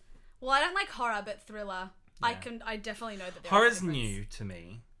them. Well, I don't like horror, but thriller. Yeah. I definitely know that Horror's new to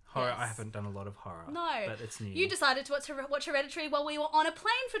me. Horror, Yes. I haven't done a lot of horror. No. But it's new. You decided to watch Hereditary while we were on a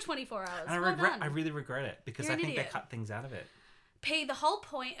plane for 24 hours. And I really regret it, because You're I an think idiot. they cut things out of it. P, the whole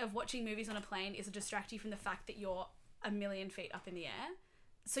point of watching movies on a plane is to distract you from the fact that you're a million feet up in the air.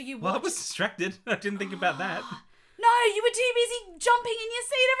 So you Well, I watch... was distracted. I didn't think about that. No, you were too busy jumping in your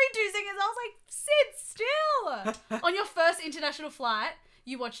seat every 2 seconds. I was like, sit still. On your first international flight,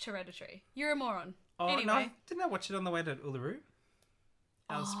 you watched Hereditary. You're a moron. Oh, anyway. no. Didn't I watch it on the way to Uluru?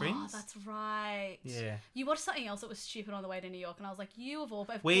 Alice Springs? Oh, that's right. Yeah. You watched something else that was stupid on the way to New York, and I was like, you of all...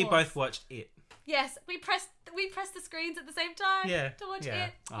 We both watched it. Yes, we pressed the screens at the same time to watch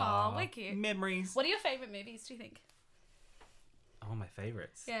it. Oh, we're cute. Memories. What are your favourite movies, do you think? Oh, my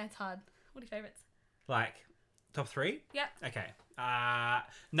favourites. Yeah, it's hard. What are your favourites? Like, top 3? Yeah. Okay.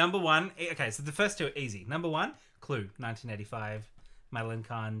 Number 1. Okay, so the first 2 are easy. Number 1, Clue, 1985. Madeline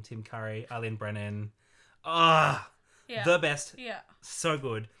Kahn, Tim Curry, Eileen Brennan. The best. Yeah. So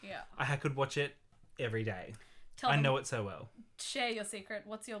good. Yeah. I could watch it every day. Tell I them, know it so well. Share your secret.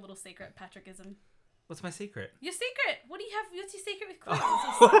 What's your little secret, Patrickism? What's my secret? Your secret. What do you have? What's your secret with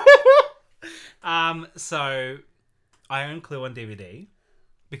Clue? So I own Clue on DVD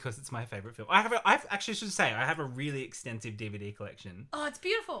because it's my favorite film. I actually should say I have a really extensive DVD collection. Oh, it's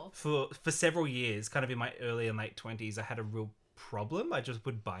beautiful. For several years, kind of in my early and late 20s, I had a real problem. I just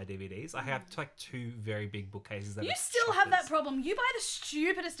would buy DVDs. I have like 2 very big bookcases. That You are still have that chockers. problem. You buy the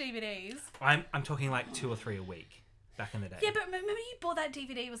stupidest DVDs. I'm talking like 2 or 3 a week back in the day. Yeah, but remember you bought that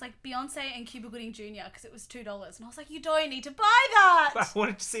DVD? It was like Beyonce and Cuba Gooding Jr. because it was $2. And I was like, you don't need to buy that. I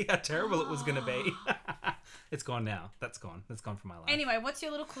wanted to see how terrible it was going to be. It's gone now. That's gone. That's gone from my life. Anyway, what's your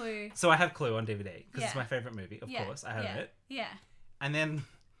little clue? So I have Clue on DVD because it's Yeah. my favorite movie. Of course, I have it. Yeah. And then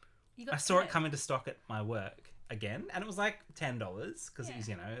You got I saw it to come into stock at my work again, and it was like $10 because it was,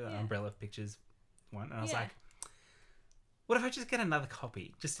 the Yeah. Umbrella Pictures one, and I was Yeah. like, what if I just get another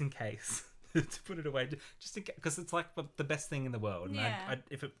copy just in case to put it away, just in case, because it's like the best thing in the world, and Yeah.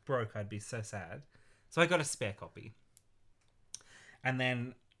 if it broke, I'd be so sad. So I got a spare copy, and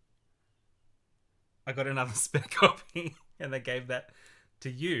then I got another spare copy, and they gave that to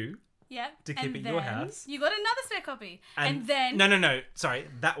you. Yeah. To keep and at your then house. You got another spare copy. And then... No. Sorry,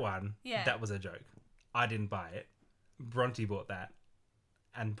 that one. Yeah. That was a joke. I didn't buy it. Bronte bought that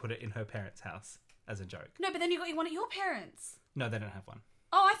and put it in her parents' house as a joke. No, but then you got one at your parents'. No, they don't have one.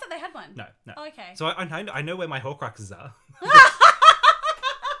 Oh, I thought they had one. No. Oh, okay. So I know where my Horcruxes are. I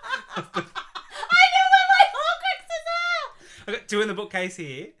know where my Horcruxes are! I got 2 in the bookcase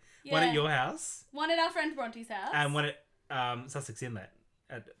here. One Yeah. at your house One at our friend Bronte's house. and one at Sussex Inlet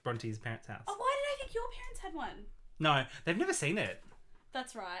at Bronte's parents' house. Oh, why did I think your parents had one? No, they've never seen it.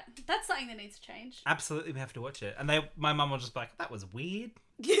 That's right. That's something that needs to change. Absolutely, we have to watch it. And my mum will just be like, that was weird.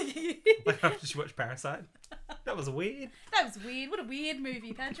 Like after she watched Parasite. That was weird. That was weird. What a weird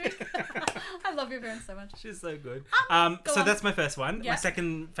movie, Patrick. I love your parents so much. She's so good. Go So on. that's my first one. Yeah. My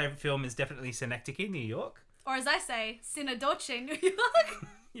second favourite film is definitely Synecdoche, New York. Or as I say, Synodoche, New York.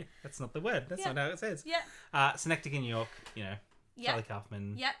 Yeah, that's not the word. That's Yeah. not how it says. Yeah. Synecdoche, New York, Yep. Charlie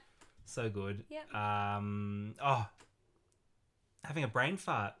Kaufman. Yep. So good. Yep. Having a brain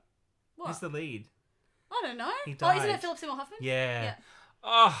fart. What? Who's the lead? I don't know. He Oh, isn't died. it Philip Seymour Hoffman? Yeah. Yeah.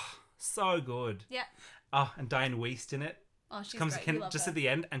 Oh, so good. Yeah. Oh, and Diane Wiest in it. Oh, she's Comes great. We love just her. at the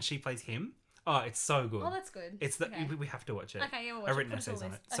end, and she plays him. Oh, it's so good. Oh, that's good. It's the Okay. we have to watch it. Okay, yeah, we'll watch I've it. written Put it to essays the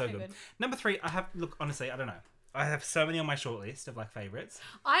on it. list. So Okay, good. Number 3, I have look honestly, I don't know. I have so many on my shortlist of like favorites.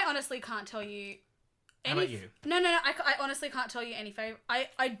 I honestly can't tell you. How about you? No. I honestly can't tell you any favorite.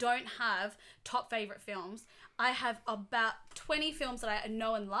 I don't have top favorite films. I have about 20 films that I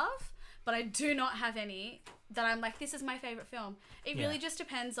know and love, but I do not have any that I'm like, this is my favorite film. It Yeah. really just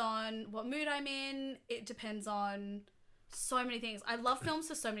depends on what mood I'm in. It depends on so many things. I love films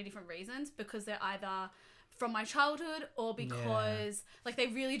for so many different reasons because they're either from my childhood or because like they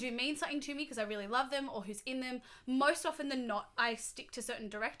really do mean something to me because I really love them or who's in them. Most often than not, I stick to certain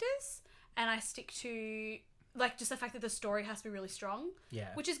directors and I stick to like just the fact that the story has to be really strong,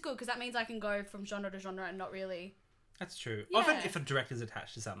 Yeah. which is good because that means I can go from genre to genre and not really. That's true. Yeah. Often, if a director's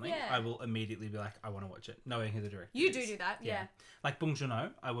attached to something, Yeah. I will immediately be like, I want to watch it, knowing who the director You is. do that, yeah. Like Bong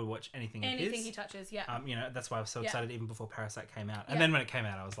Joon-ho, I would watch anything of Anything his. he touches, yeah. You know, that's why I was so Yeah. excited even before Parasite came out. And Yeah. then when it came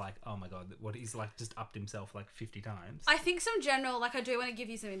out, I was like, oh my god, what he's like just upped himself like 50 times. I think some general, like I do want to give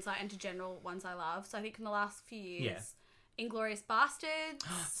you some insight into general ones I love. So I think in the last few years, Inglourious Bastards,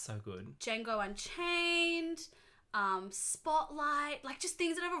 So good. Django Unchained, Spotlight, like just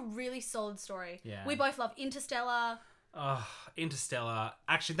things that have a really solid story. Yeah. We both love Interstellar. Oh, Interstellar.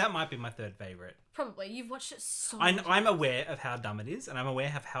 Actually, that might be my third favorite. Probably. You've watched it so much. I'm aware of how dumb it is, and I'm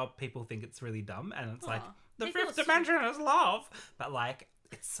aware of how people think it's really dumb, and it's like, the People fifth are dimension is love. But like,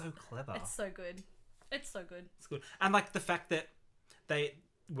 it's so clever. It's so good. It's so good. It's good. And like the fact that they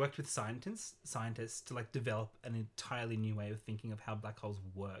worked with scientists to like develop an entirely new way of thinking of how black holes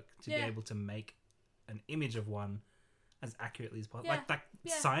work to be Yeah. able to make an image of one as accurately as possible. Yeah. Like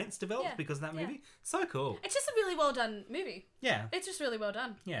Yeah. science developed Yeah. because of that Yeah. movie. So cool. It's just a really well done movie. Yeah. It's just really well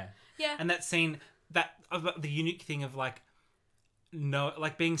done. Yeah. Yeah. And that scene, that about the unique thing of like no,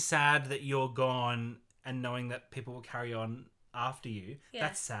 like being sad that you're gone and knowing that people will carry on after you. Yeah.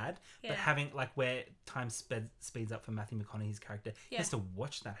 That's sad. But Yeah. having like where time speeds up for Matthew McConaughey's character, he Yeah. has to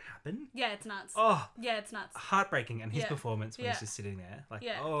watch that happen. Yeah, it's nuts. Oh, Yeah, it's nuts. heartbreaking. And his Yeah. performance when Yeah. he's just sitting there, like,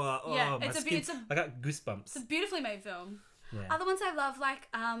 Yeah. oh, Yeah. my It's a- skin. it's a- I got goosebumps. It's a beautifully made film. Yeah. Other ones I love, like,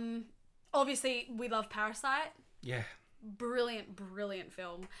 obviously we love Parasite. Yeah. Brilliant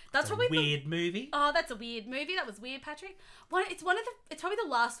film. That's It's a probably weird movie. Oh, that's a weird movie. That was weird, Patrick. It's probably the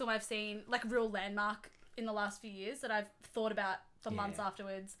last film I've seen, like real landmark in the last few years that I've thought about for months Yeah.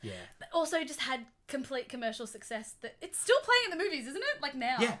 afterwards. Yeah. But also just had complete commercial success that it's still playing in the movies, isn't it? Like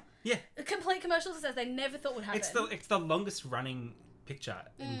now. Yeah. Yeah. A complete commercial success they never thought would happen. It's the longest running picture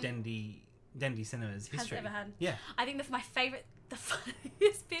in Dendy Cinemas history. ever had. Yeah. I think the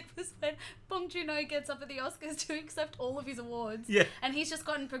funniest bit was when Bong Joon-ho gets up at the Oscars to accept all of his awards. Yeah. And he's just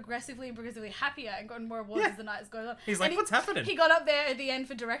gotten progressively happier and gotten more awards Yeah. as the night has gone on. He's like, And what's happening? He got up there at the end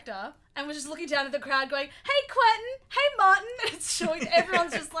for director and was just looking down at the crowd going, hey Quentin, hey Martin. And it's showing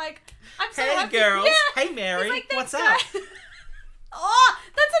everyone's just like, I'm so Hey happy. girls. Yeah. Hey Mary. He's like, What's "Thanks, up? guys." Oh,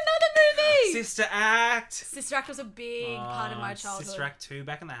 that's another movie. Sister Act. Sister Act was a big part of my childhood. Sister Act 2,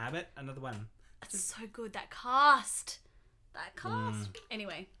 Back in the Habit, another one. It's so good. That cast.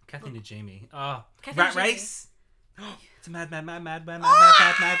 Anyway. Kathy Najimy. Oh, Kathy Rat Najimy. Race. It's a mad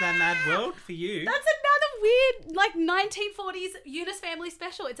world for you. That's another weird, like 1940s Eunice family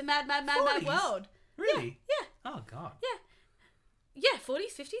special. It's a mad 40s? world. Really? Yeah. Oh God. Yeah,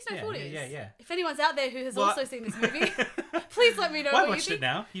 40s, 50s, no Yeah, 40s. yeah. If anyone's out there who has Well, also seen this movie, please let me know Well, I what you watched think. it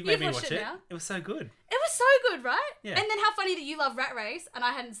now. You've You've made me watched watch it it. now? It was so good. It was so good, right? Yeah. And then how funny that you love Rat Race and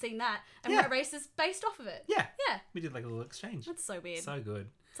I hadn't seen that. And Yeah. Rat Race is based off of it. Yeah. Yeah. We did like a little exchange. That's so weird. So good.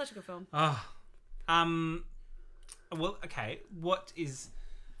 Such a good film. Oh. Well, okay. What is...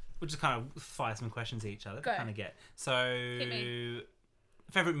 We'll just kind of fire some questions at each other Go. to kind of get. So... me.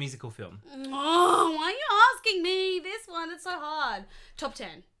 Favorite musical film? Oh, why are you asking me this one? It's so hard. Top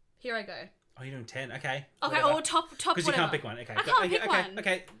 10. Here I go. Oh, you're doing 10. Okay. Okay, or top Because you whatever. can't pick one. Okay. I can't okay, pick okay, one.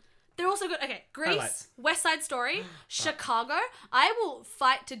 Okay. They're also good. Okay, Grease, Highlights. West Side Story, Chicago. I will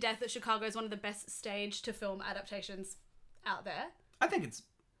fight to death that Chicago is one of the best stage to film adaptations out there. I think it's...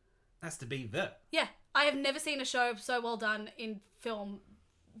 Has to be the... Yeah, I have never seen a show so well done in film.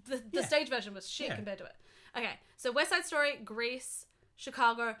 The Yeah. stage version was shit Yeah. compared to it. Okay, so West Side Story, Grease,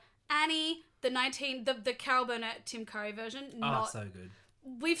 Chicago, Annie, the Carol Burnett, Tim Curry version. Oh, so good.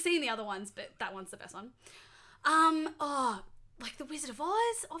 We've seen the other ones, but that one's the best one. Like The Wizard of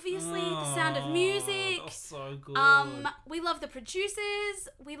Oz, obviously, The Sound of Music. Oh, so good. We love The Producers.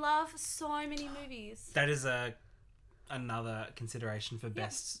 We love so many movies. That is another consideration for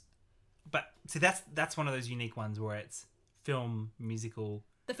best. But see, that's one of those unique ones where it's film, musical,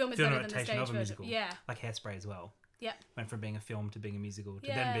 The film is film better than the adaptation stage of a version. musical. Yeah. Like Hairspray as well. Yeah. Went from being a film to being a musical to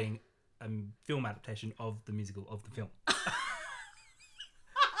Yeah. then being a film adaptation of the musical of the film.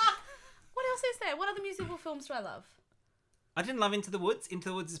 What else is there? What other musical films do I love? I didn't love Into the Woods. Into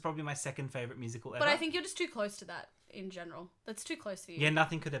the Woods is probably my second favourite musical ever. But I think you're just too close to that in general. That's too close for you. Yeah,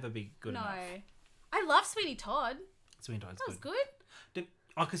 nothing could ever be good enough. I love Sweeney Todd. Sweeney Todd's That was good. good.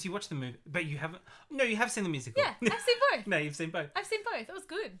 Because you watched the movie, but you haven't... No, you have seen the musical. Yeah, I've seen both. No, you've seen both. I've seen both. It was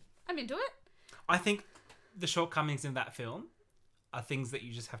good. I'm into it. I think the shortcomings in that film are things that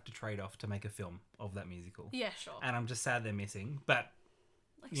you just have to trade off to make a film of that musical. Yeah, sure. And I'm just sad they're missing, but...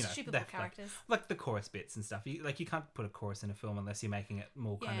 Like You know, stupid they're little characters. like the chorus bits and stuff. You can't put a chorus in a film unless you're making it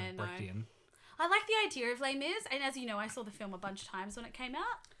more kind Yeah, of no. Brechtian. I like the idea of Les Mis, and as you know, I saw the film a bunch of times when it came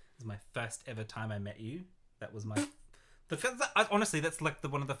out. It was my first ever time I met you. That was my... honestly, that's like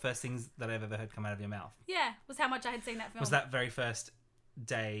one of the first things that I've ever heard come out of your mouth. Yeah, was how much I had seen that film. Was that very first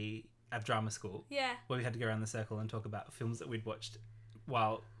day of drama school Yeah. where we had to go around the circle and talk about films that we'd watched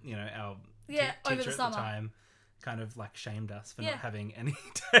while, our Yeah, over teacher the at summer. the time kind of like shamed us for Yeah. not having any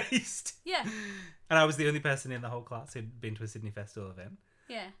taste. Yeah. And I was the only person in the whole class who'd been to a Sydney Festival event.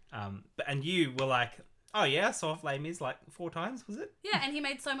 Yeah. And you were like, oh yeah, I saw Les Mis like 4 times, was it? Yeah, and he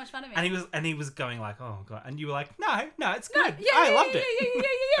made so much fun of me. And he was going like, oh god, and you were like, no, it's No, good. yeah, I yeah, loved yeah, it. yeah.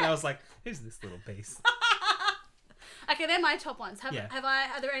 And I was like, who's this little piece? Okay, they're my top ones. Yeah.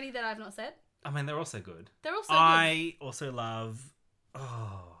 Are there any that I've not said? I mean, they're also good. They're also I also love,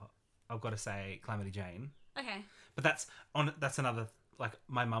 I've got to say, Calamity Jane. good. Okay. But that's another, like,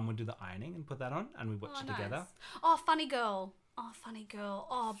 my mum would do the ironing and put that on, and we'd watch it together. Nice. Oh, Funny Girl.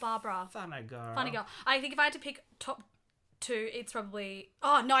 Oh, Barbara. Funny girl. Funny Girl. I think if I had to pick top 2, it's probably...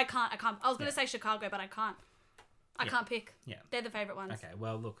 Oh, no, I can't. I was going to say Chicago, but I can't. I can't pick. Yeah. They're the favourite ones. Okay,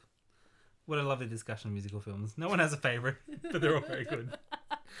 well, look. What a lovely discussion of musical films. No one has a favourite, but they're all very good.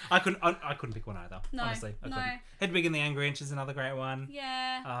 I couldn't pick one either, No, honestly. I no. couldn't. Hedwig and the Angry Inch is another great one.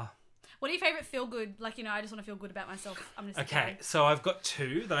 Yeah. What are your favourite feel-good? Like, I just want to feel good about myself. I'm going to sit Okay, down. so I've got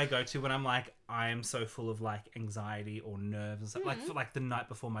 2 that I go to when I'm like, I am so full of like anxiety or nerves and stuff. Like for like the night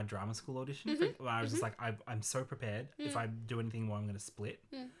before my drama school audition, when I was just like, I'm so prepared. If I do anything more, I'm going to split.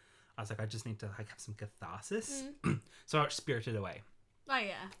 I was like, I just need to like have some catharsis. So I watched Spirited Away, Oh,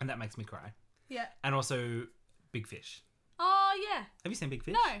 yeah. and that makes me cry. Yeah. And also Big Fish. Oh, yeah. Have you seen Big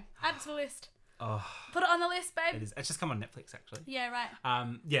Fish? No. Add it to the list. Oh, Put it on the list, babe. it is. It's just come on Netflix actually. Yeah,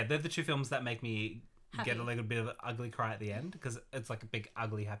 right. Yeah, they're the 2 films that make me Happy. get a little bit of an ugly cry at the end because it's like a big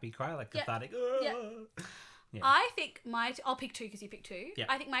ugly happy cry, like Yeah. cathartic. Yeah. Yeah. I think I'll pick 2 because you picked 2. Yeah.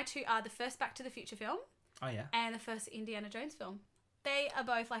 I think my 2 are the first Back to the Future film Oh yeah. and the first Indiana Jones film. They are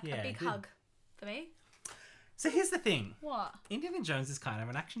both like Yeah, a big good. hug for me. So here's the thing. What? Indiana Jones is kind of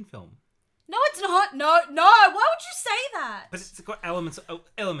an action film, No, it's not. No. Why would you say that? but it's got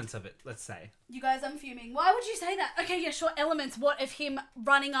elements of it. Let's say. You guys, I'm fuming. Why would you say that? Okay, yeah, sure. Elements. What of him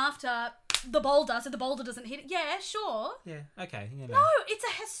running after the boulder so the boulder doesn't hit it? Yeah, sure. Yeah. Okay. You know. No, it's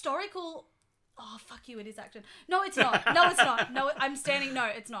a historical. Oh, fuck you, it is action. No, it's not. No, it's not. No, I'm standing. No,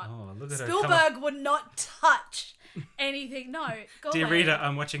 it's not. Oh, look at her. Spielberg would not touch anything. No, go Dear away. reader,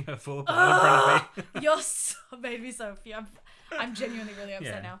 I'm watching her fall apart in front of me. You're so, made me so I'm genuinely really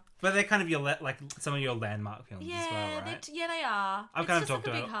upset Yeah. now. But they're kind of your like some of your landmark films Yeah, as well, right? they are. I've It's kind of just talked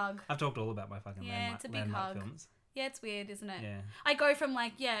like a about. big hug. I've talked all about my fucking Yeah, it's a big landmark hug. films. Yeah, it's weird, isn't it? Yeah. I go from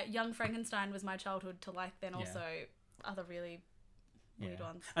like, Young Frankenstein was my childhood to like then Yeah. also other really weird Yeah.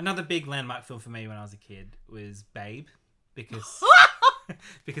 ones. Another big landmark film for me when I was a kid was Babe, because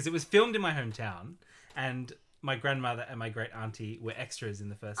because it was filmed in my hometown, and my grandmother and my great auntie were extras in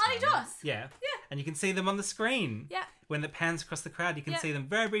the first Auntie one. Doss? Yeah. Yeah. And you can see them on the screen. Yeah. When it pans across the crowd, you can Yeah. see them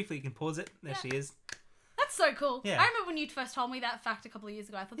very briefly. You can pause it. There Yeah. she is. That's so cool. Yeah. I remember when you first told me that fact a couple of years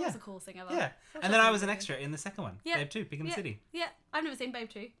ago. I thought that was Yeah. the coolest thing ever. Yeah. That And then I awesome was an movie. extra in the second one. Yeah. Babe 2, Pig in the City. Yeah, I've never seen Babe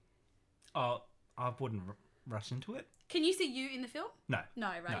 2. Oh, I wouldn't rush into it. Can you see you in the film? No. No,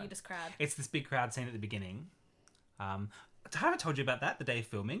 right? No. You just cried. It's this big crowd scene at the beginning. Have I told you about that, the day of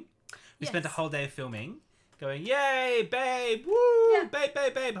filming? We spent a Yes. whole day of filming going, yay, babe, woo, Yeah. babe,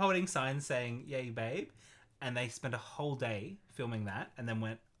 babe, babe, holding signs saying, yay, babe. And they spent a whole day filming that and then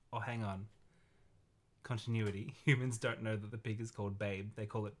went, oh, hang on. Continuity. Humans don't know that the pig is called Babe. They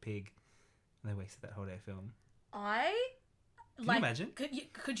call it Pig. And they wasted that whole day of film. Can you imagine?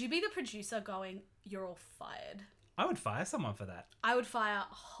 Could you be the producer going, you're all fired? I would fire someone for that. I would fire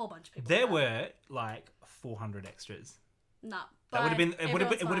a whole bunch of people. There for that. were like 400 extras. Nah. That would have been. It would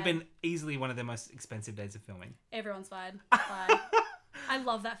have Everyone's been easily one of the most expensive days of filming. Everyone's fired. Fired. I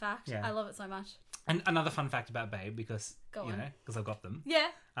love that fact. Yeah. I love it so much. And another fun fact about Babe, because Go you on. know, because I've got them. Yeah.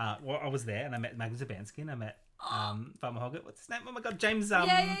 Well, I was there and I met Magda Zabansky and I met Farmer Hoggett. What's his name? Oh my god, James.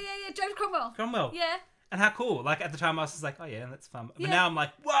 Yeah. James Cromwell. Cromwell. Yeah. And how cool! Like at the time, I was just like, "Oh yeah, that's fun." But Yeah. now I'm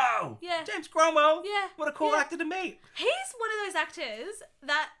like, "Whoa, Yeah. James Cromwell! Yeah. What a cool Yeah. actor to meet." He's one of those actors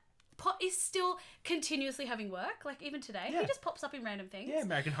that is still continuously having work. Like even today, Yeah. he just pops up in random things. Yeah,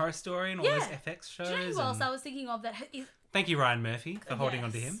 American Horror Story and all Yeah. those FX shows. Do you know who else and- I was thinking of that is... Thank you, Ryan Murphy, for holding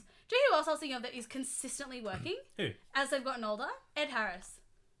on to Yes. him. Do you know who else I was thinking of that is consistently working Who? as they've gotten older? Ed Harris.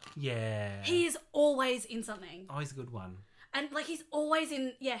 Yeah. He is always in something. Oh, he's a good one. And like he's always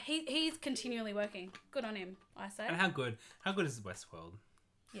in... Yeah, he's continually working. Good on him, I say. And how good is Westworld?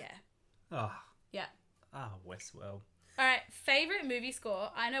 Yeah. Oh, Yeah. Westworld. All right, favorite movie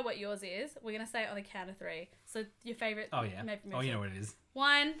score. I know what yours is. We're gonna say it on the count of 3. So your favorite. Oh yeah. Movie Oh, you score. know what it is.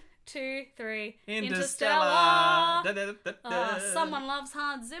 1, 2, 3. Interstellar. Da, da, da, da, da. Someone loves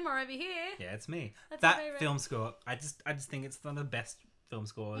Hans Zimmer over here. Yeah, it's me. That's your That favourite. film score, I just think it's one of the best film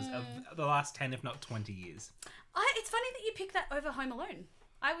scores Mm. of the last 10, if not 20 years. It's funny that you picked that over Home Alone.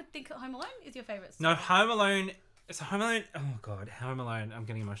 I would think that Home Alone is your favorite. No, Home Alone. So Home Alone. Oh god, Home Alone. I'm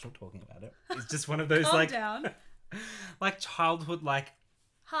getting emotional talking about it. It's just one of those Calm like down. like childhood like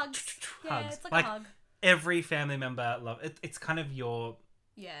Hugs. Yeah, Hugs. it's like, Like- a hug. every family member love it. It's kind of your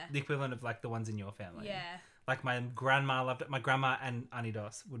Yeah. the equivalent of like the ones in your family. Yeah. Like my grandma loved it. My grandma and Auntie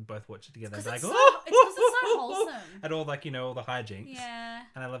Dos would both watch it together. Because They'd it's, be so, like, it's 'cause it's so wholesome. at all like all the hijinks. Yeah.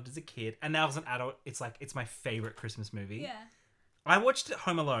 And I loved it as a kid. And now as an adult, it's my favorite Christmas movie. Yeah. I watched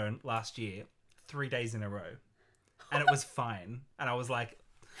Home Alone last year, 3 days in a row, and it was fine. And I was like,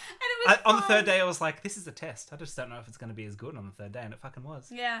 And it was on the third fun. day, I was like, this is a test. I just don't know if it's going to be as good on the third day, and it fucking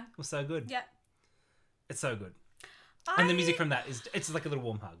was. Yeah. It was so good. Yeah. It's so good. And the music from that it's like a little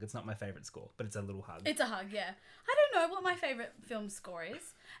warm hug. It's not my favorite score, but it's a little hug. It's a hug, yeah. I don't know what my favorite film score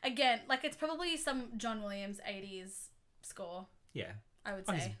is. Again, like it's probably some John Williams 80s score, Yeah. I would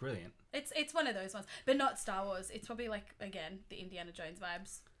Oh, he's say. brilliant. It's one of those ones, but not Star Wars. It's probably like again the Indiana Jones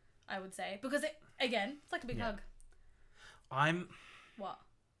vibes, I would say, because it's like a big Yeah. hug. I'm What?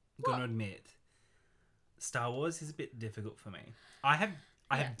 going to admit, Star Wars is a bit difficult for me. I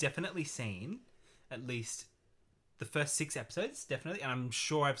have definitely seen at least the first 6 episodes, definitely, and I'm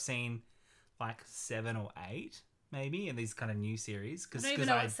sure I've seen like 7 or 8 maybe in these kind of new series I don't even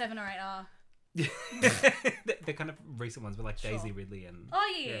know what 7 or 8 are. they're kind of recent ones, but like Sure. Daisy Ridley and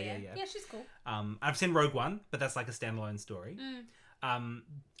Oh yeah. Yeah, she's cool. I've seen Rogue One, but that's like a standalone story.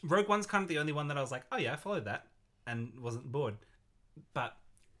 Rogue One's kind of the only one that I was like, oh yeah, I followed that and wasn't bored. But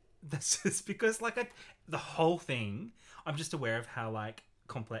that's just because like the whole thing, I'm just aware of how like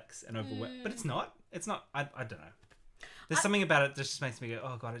complex and overwhelmed. But it's not. I don't know. There's something about it that just makes me go,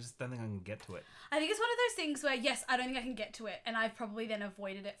 oh god, I just don't think I can get to it. I think it's one of those things where, yes, I don't think I can get to it, and I've probably then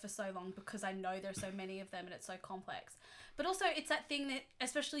avoided it for so long because I know there's so many of them and it's so complex. But also, it's that thing that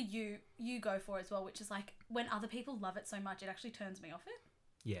especially you go for as well, which is like when other people love it so much, it actually turns me off it.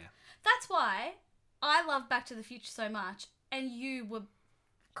 Yeah. That's why I love Back to the Future so much, and you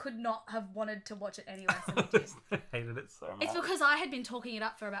could not have wanted to watch it any less than you did. I hated it so much. It's because I had been talking it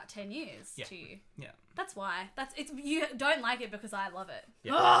up for about 10 years to you. Yeah. That's why. You don't like it because I love it.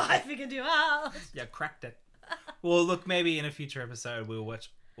 Yeah. Oh, I figured you out. Yeah, cracked it. Well, look, maybe in a future episode we'll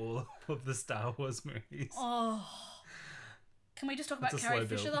watch all of the Star Wars movies. Oh. Can we just talk about It's a Carrie slow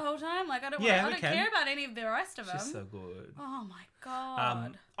Fisher build. the whole time? Like, I don't Yeah, we don't can. care about any of the rest of them. She's so good. Oh my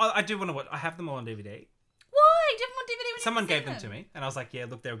god. I do want to watch. I have them all on DVD. Why? Didn't want DVD when you Someone were gave them seven? to me, and I was like, "Yeah,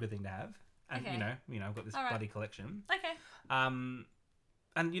 look, they're a good thing to have." And Okay. you know, I've got this All right. bloody collection. Okay.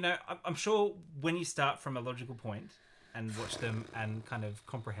 And you know, I'm sure when you start from a logical point and watch them and kind of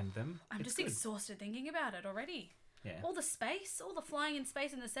comprehend them, I'm it's just good. exhausted thinking about it already. Yeah. All the space, all the flying in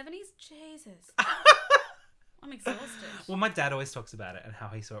space in the 70s. Jesus. I'm exhausted. Well, my dad always talks about it and how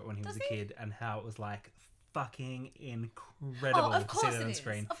he saw it when he was Does a he? kid and how it was like fucking incredible Oh, of to see course that it on is.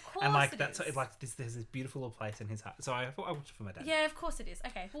 screen. Of course And like it that's is. like there's this beautiful place in his heart. So I thought I watched it for my dad. Yeah, of course it is.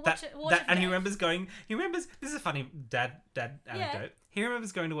 Okay, we'll That, watch it. We'll watch it and he today. remembers going. He remembers. This is a funny dad anecdote. He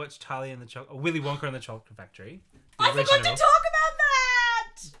remembers going to watch Charlie and the Willy Wonka and the Chocolate Factory. The I forgot to original. talk about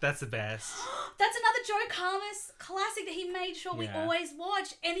that! That's the best. That's another Joe Carmas classic that he made sure we Yeah. always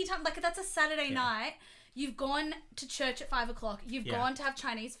watch anytime. Like, that's a Saturday Yeah. night. You've gone to church at 5 o'clock. You've Yeah. gone to have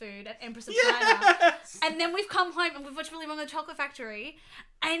Chinese food at Empress of China. Yes. And then we've come home and we've watched Willy Wonka and the Chocolate Factory.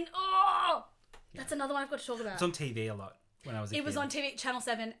 And, that's another one I've got to talk about. It's on TV a lot when I was a kid. It was on TV, Channel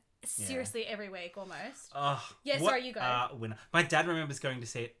 7, seriously every week almost. Oh, Yeah, what sorry, you go. a winner. My dad remembers going to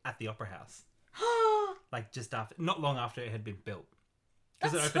see it at the Opera House, like just after, not long after it had been built.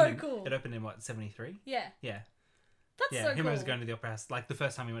 'Cause That's it so opened cool. It opened in what, 73? Yeah, Yeah. that's Yeah, so he cool. remembers going to the Opera House. Like the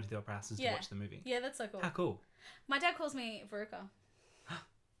first time he went to the Opera House was to Yeah. watch the movie. Yeah, that's so cool. How cool. My dad calls me Veruca.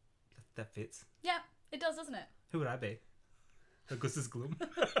 That fits. Yeah, It does, doesn't it? Who would I be? Augustus Gloom.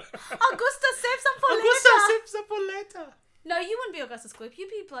 Augusta, save some for Augusta, later. save some for later. No, you wouldn't be Augustus Gloop. You'd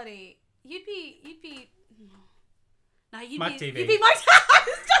be bloody. You'd be. No, you'd Mike be. TV. You'd be Mike.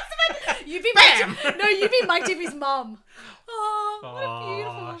 You'd be Bam! No, you'd be Mike TV's mum. Oh, what a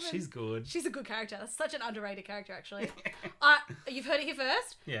beautiful woman. She's good. She's a good character. That's such an underrated character, actually. You've heard it here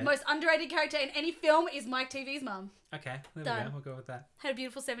first. Yeah. Most underrated character in any film is Mike TV's mum. Okay, there we Done. go. We'll go with that. Had a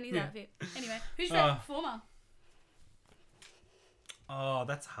beautiful 70s Yeah. outfit. Anyway, who's your favourite performer? Oh,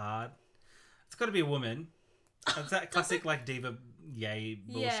 that's hard. It's got to be a woman. It's that classic like diva yay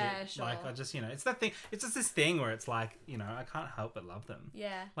bullshit. Yeah, sure. Like I just it's that thing. It's just this thing where it's like I can't help but love them.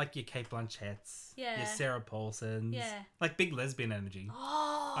 Yeah. Like your Kate Blanchetts. Yeah. Your Sarah Paulsons. Yeah. Like big lesbian energy.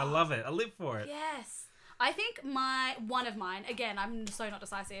 Oh. I love it. I live for it. Yes. I think one of mine, again, I'm so not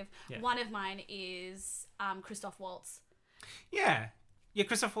decisive. Yeah. One of mine is Christoph Waltz. Yeah. Yeah,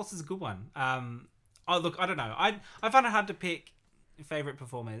 Christoph Waltz is a good one. Oh look, I don't know. I find it hard to pick favorite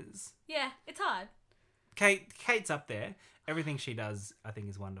performers. Yeah, it's hard. Kate's up there. Everything she does, I think,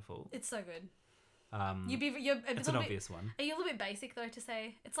 is wonderful. It's so good. It's an obvious one. Are you a little bit basic though to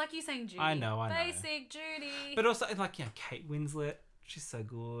say? It's like you saying Judy. I know. Basic Judy. But also, like, Kate Winslet, she's so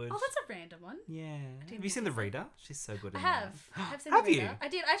good. Oh, that's a random one. Yeah. Have you seen The Reader? She's so good. I in have. that. I have seen Have The you? Reader. I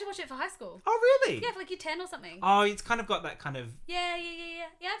did. I had to watch it for high school. Oh, really? Yeah, for like year 10 or something. Oh, it's kind of got that kind of. Yeah.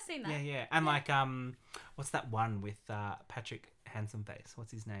 Yeah, I've seen that. Yeah. And like, what's that one with Patrick Handsome Face?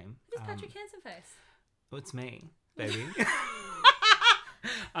 What's his name? Who's Patrick Handsome Face? Oh, it's me, baby.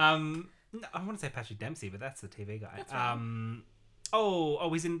 no, I want to say Patrick Dempsey, but that's the TV guy. That's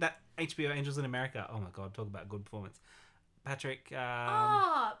right. He's in that HBO Angels in America. Oh my god, talk about good performance. Patrick.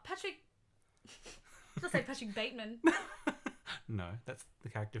 Patrick. I was gonna say Patrick Bateman. No, that's the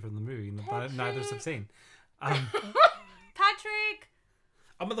character from the movie. Patrick. Neither of us have seen. Patrick.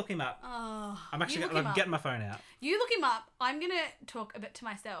 I'm gonna look him up. Oh, I'm actually you look him up. getting my phone out. You look him up. I'm going to talk a bit to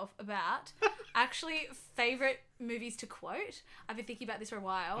myself about actually favourite movies to quote. I've been thinking about this for a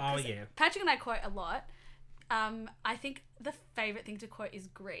while. Oh, 'cause yeah. Patrick and I quote a lot. I think the favourite thing to quote is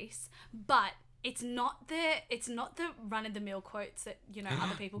Grease, but it's not the run-of-the-mill quotes that,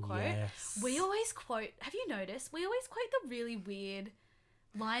 other people quote. Yes. We always quote, have you noticed? We always quote the really weird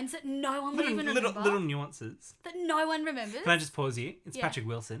lines that no one would even remember. Little nuances. That no one remembers. Can I just pause you? It's Yeah. Patrick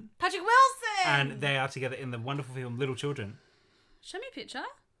Wilson. Patrick Wilson! And they are together in the wonderful film Little Children. Show me a picture.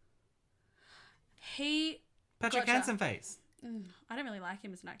 Patrick Gotcha. Handsome Face. I don't really like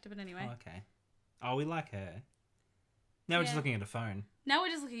him as an actor, but anyway. Oh, okay. Oh, we like her. Now we're just Yeah. looking at a phone. Now we're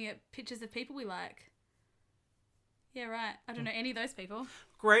just looking at pictures of people we like. Yeah, right. I don't know any of those people.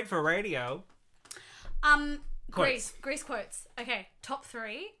 Great for radio. Grease quotes. Okay, top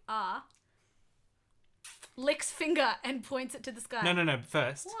 3 are licks finger and points it to the sky. No.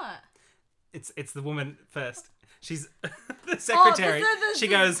 First, What? it's the woman first. She's the secretary. She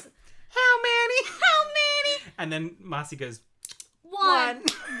goes, "How many?" And then Marcy goes, One.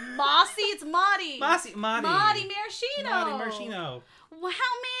 Marcy, it's Marty. Marty Maraschino. Marty Maraschino. Well,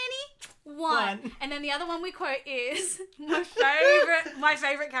 how many? One. And then the other one we quote is my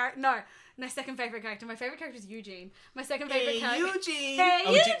favorite character. No, second favorite character. My favorite character is Eugene. My second favorite character. Eugene. Hey,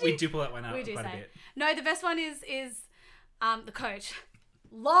 Eugene. We do pull that one out We do quite a say. bit. No, the best one is the coach.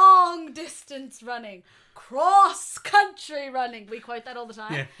 Long distance running, cross country running. We quote that all the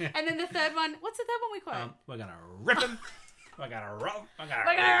time. Yeah. And then the third one. What's the third one we quote? We're gonna rip him. We're gonna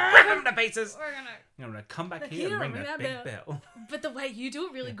gonna rip him to pieces. We're gonna. I'm gonna come back here and ring that big bell. But the way you do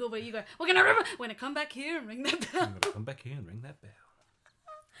it really good, where you go, we're gonna come back here and ring that bell. I'm gonna come back here and ring that bell.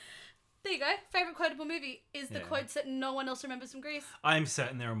 There you go. Favorite quotable movie is the Yeah. quotes that no one else remembers from Grease. I'm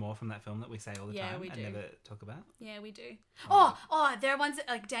certain there are more from that film that we say all the Yeah, time we and do. never talk about. Yeah, we do. Oh, there are ones that,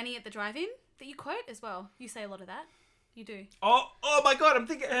 like Danny at the drive-in that you quote as well. You say a lot of that. You do. Oh my god, I'm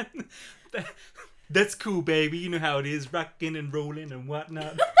thinking that's cool, baby. You know how it is, rocking and rolling and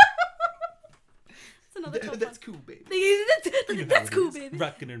whatnot. That's another top That's cool, baby. one. You know That's how it cool, is, baby.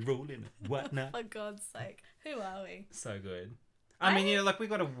 Rocking and rolling and whatnot. For God's sake, who are we? So good. I mean, like we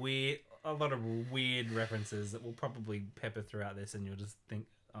got a lot of weird references that will probably pepper throughout this, and you'll just think,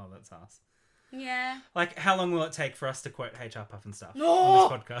 "Oh, that's us." Yeah. Like, how long will it take for us to quote HR Puff and stuff No! on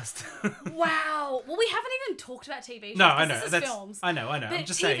this podcast? Wow. Well, we haven't even talked about TV shows. No, I know. This is That's films. I know. But I'm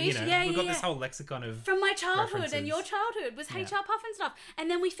just TV saying, we've got yeah. this whole lexicon of From my childhood references. and your childhood was Yeah. HR Puff and stuff.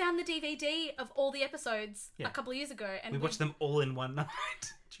 And then we found the DVD of all the episodes Yeah. a couple of years ago. And we watched them all in one night. Do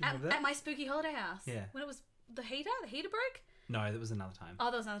you remember that? at my spooky holiday house. Yeah. When it was the heater broke. No, that was another time.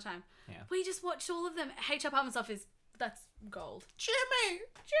 Oh, that was another time. Yeah. We just watched all of them. HR Puff and stuff that's gold. Jimmy.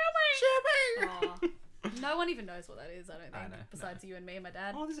 Oh, no one even knows what that is, I don't think. know, Besides you and me and my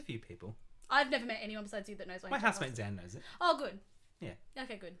dad. Oh, there's a few people. I've never met anyone besides you that knows My Wayne housemate Foster. Zan knows it. Oh, good. Yeah.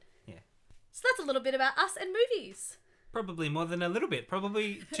 Okay, good. Yeah. So that's a little bit about us and movies. Probably more than a little bit.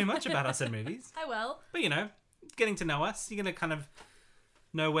 Probably too much about us and movies. Oh well. But, you know, getting to know us, you're going to kind of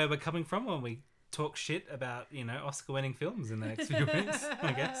know where we're coming from when we talk shit about, you know, Oscar-winning films in the next few weeks,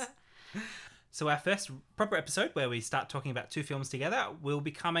 I guess. So our first proper episode where we start talking about 2 films together will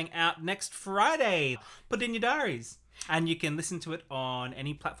be coming out next Friday. Put it in your diaries. And you can listen to it on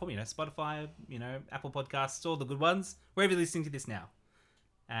any platform, you know, Spotify, you know, Apple Podcasts, all the good ones, wherever you're listening to this now.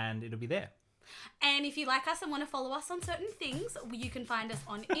 And it'll be there. And if you like us and want to follow us on certain things, you can find us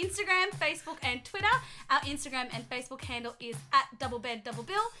on Instagram, Facebook, and Twitter. Our Instagram and Facebook handle is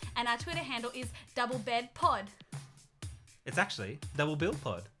 @DoubleBedDoubleBill, and our Twitter handle is DoubleBedPod. It's actually Double Bill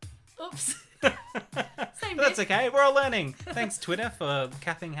Pod. Oops. But Same that's bit. okay. We're all learning. Thanks, Twitter, for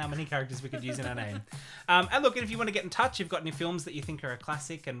capping how many characters we could use in our name. And look, if you want to get in touch, you've got any films that you think are a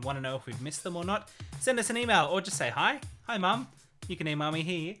classic and want to know if we've missed them or not, send us an email or just say hi. Hi, Mum. You can email me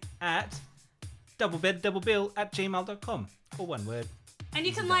here at doublebedddoublebill@gmail.com. Or one word. And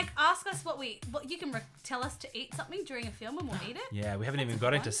you can ask us what you can tell us to eat something during a film and we'll eat it. Yeah, we haven't even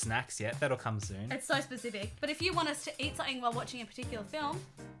got into snacks yet. That'll come soon. It's so specific. But if you want us to eat something while watching a particular film,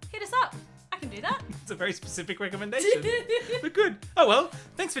 hit us up. I can do that. It's a very specific recommendation. But good. Oh, well,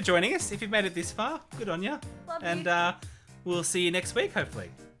 thanks for joining us. If you've made it this far, good on ya. Love you. And we'll see you next week, hopefully.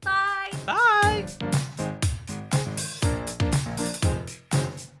 Bye. Bye.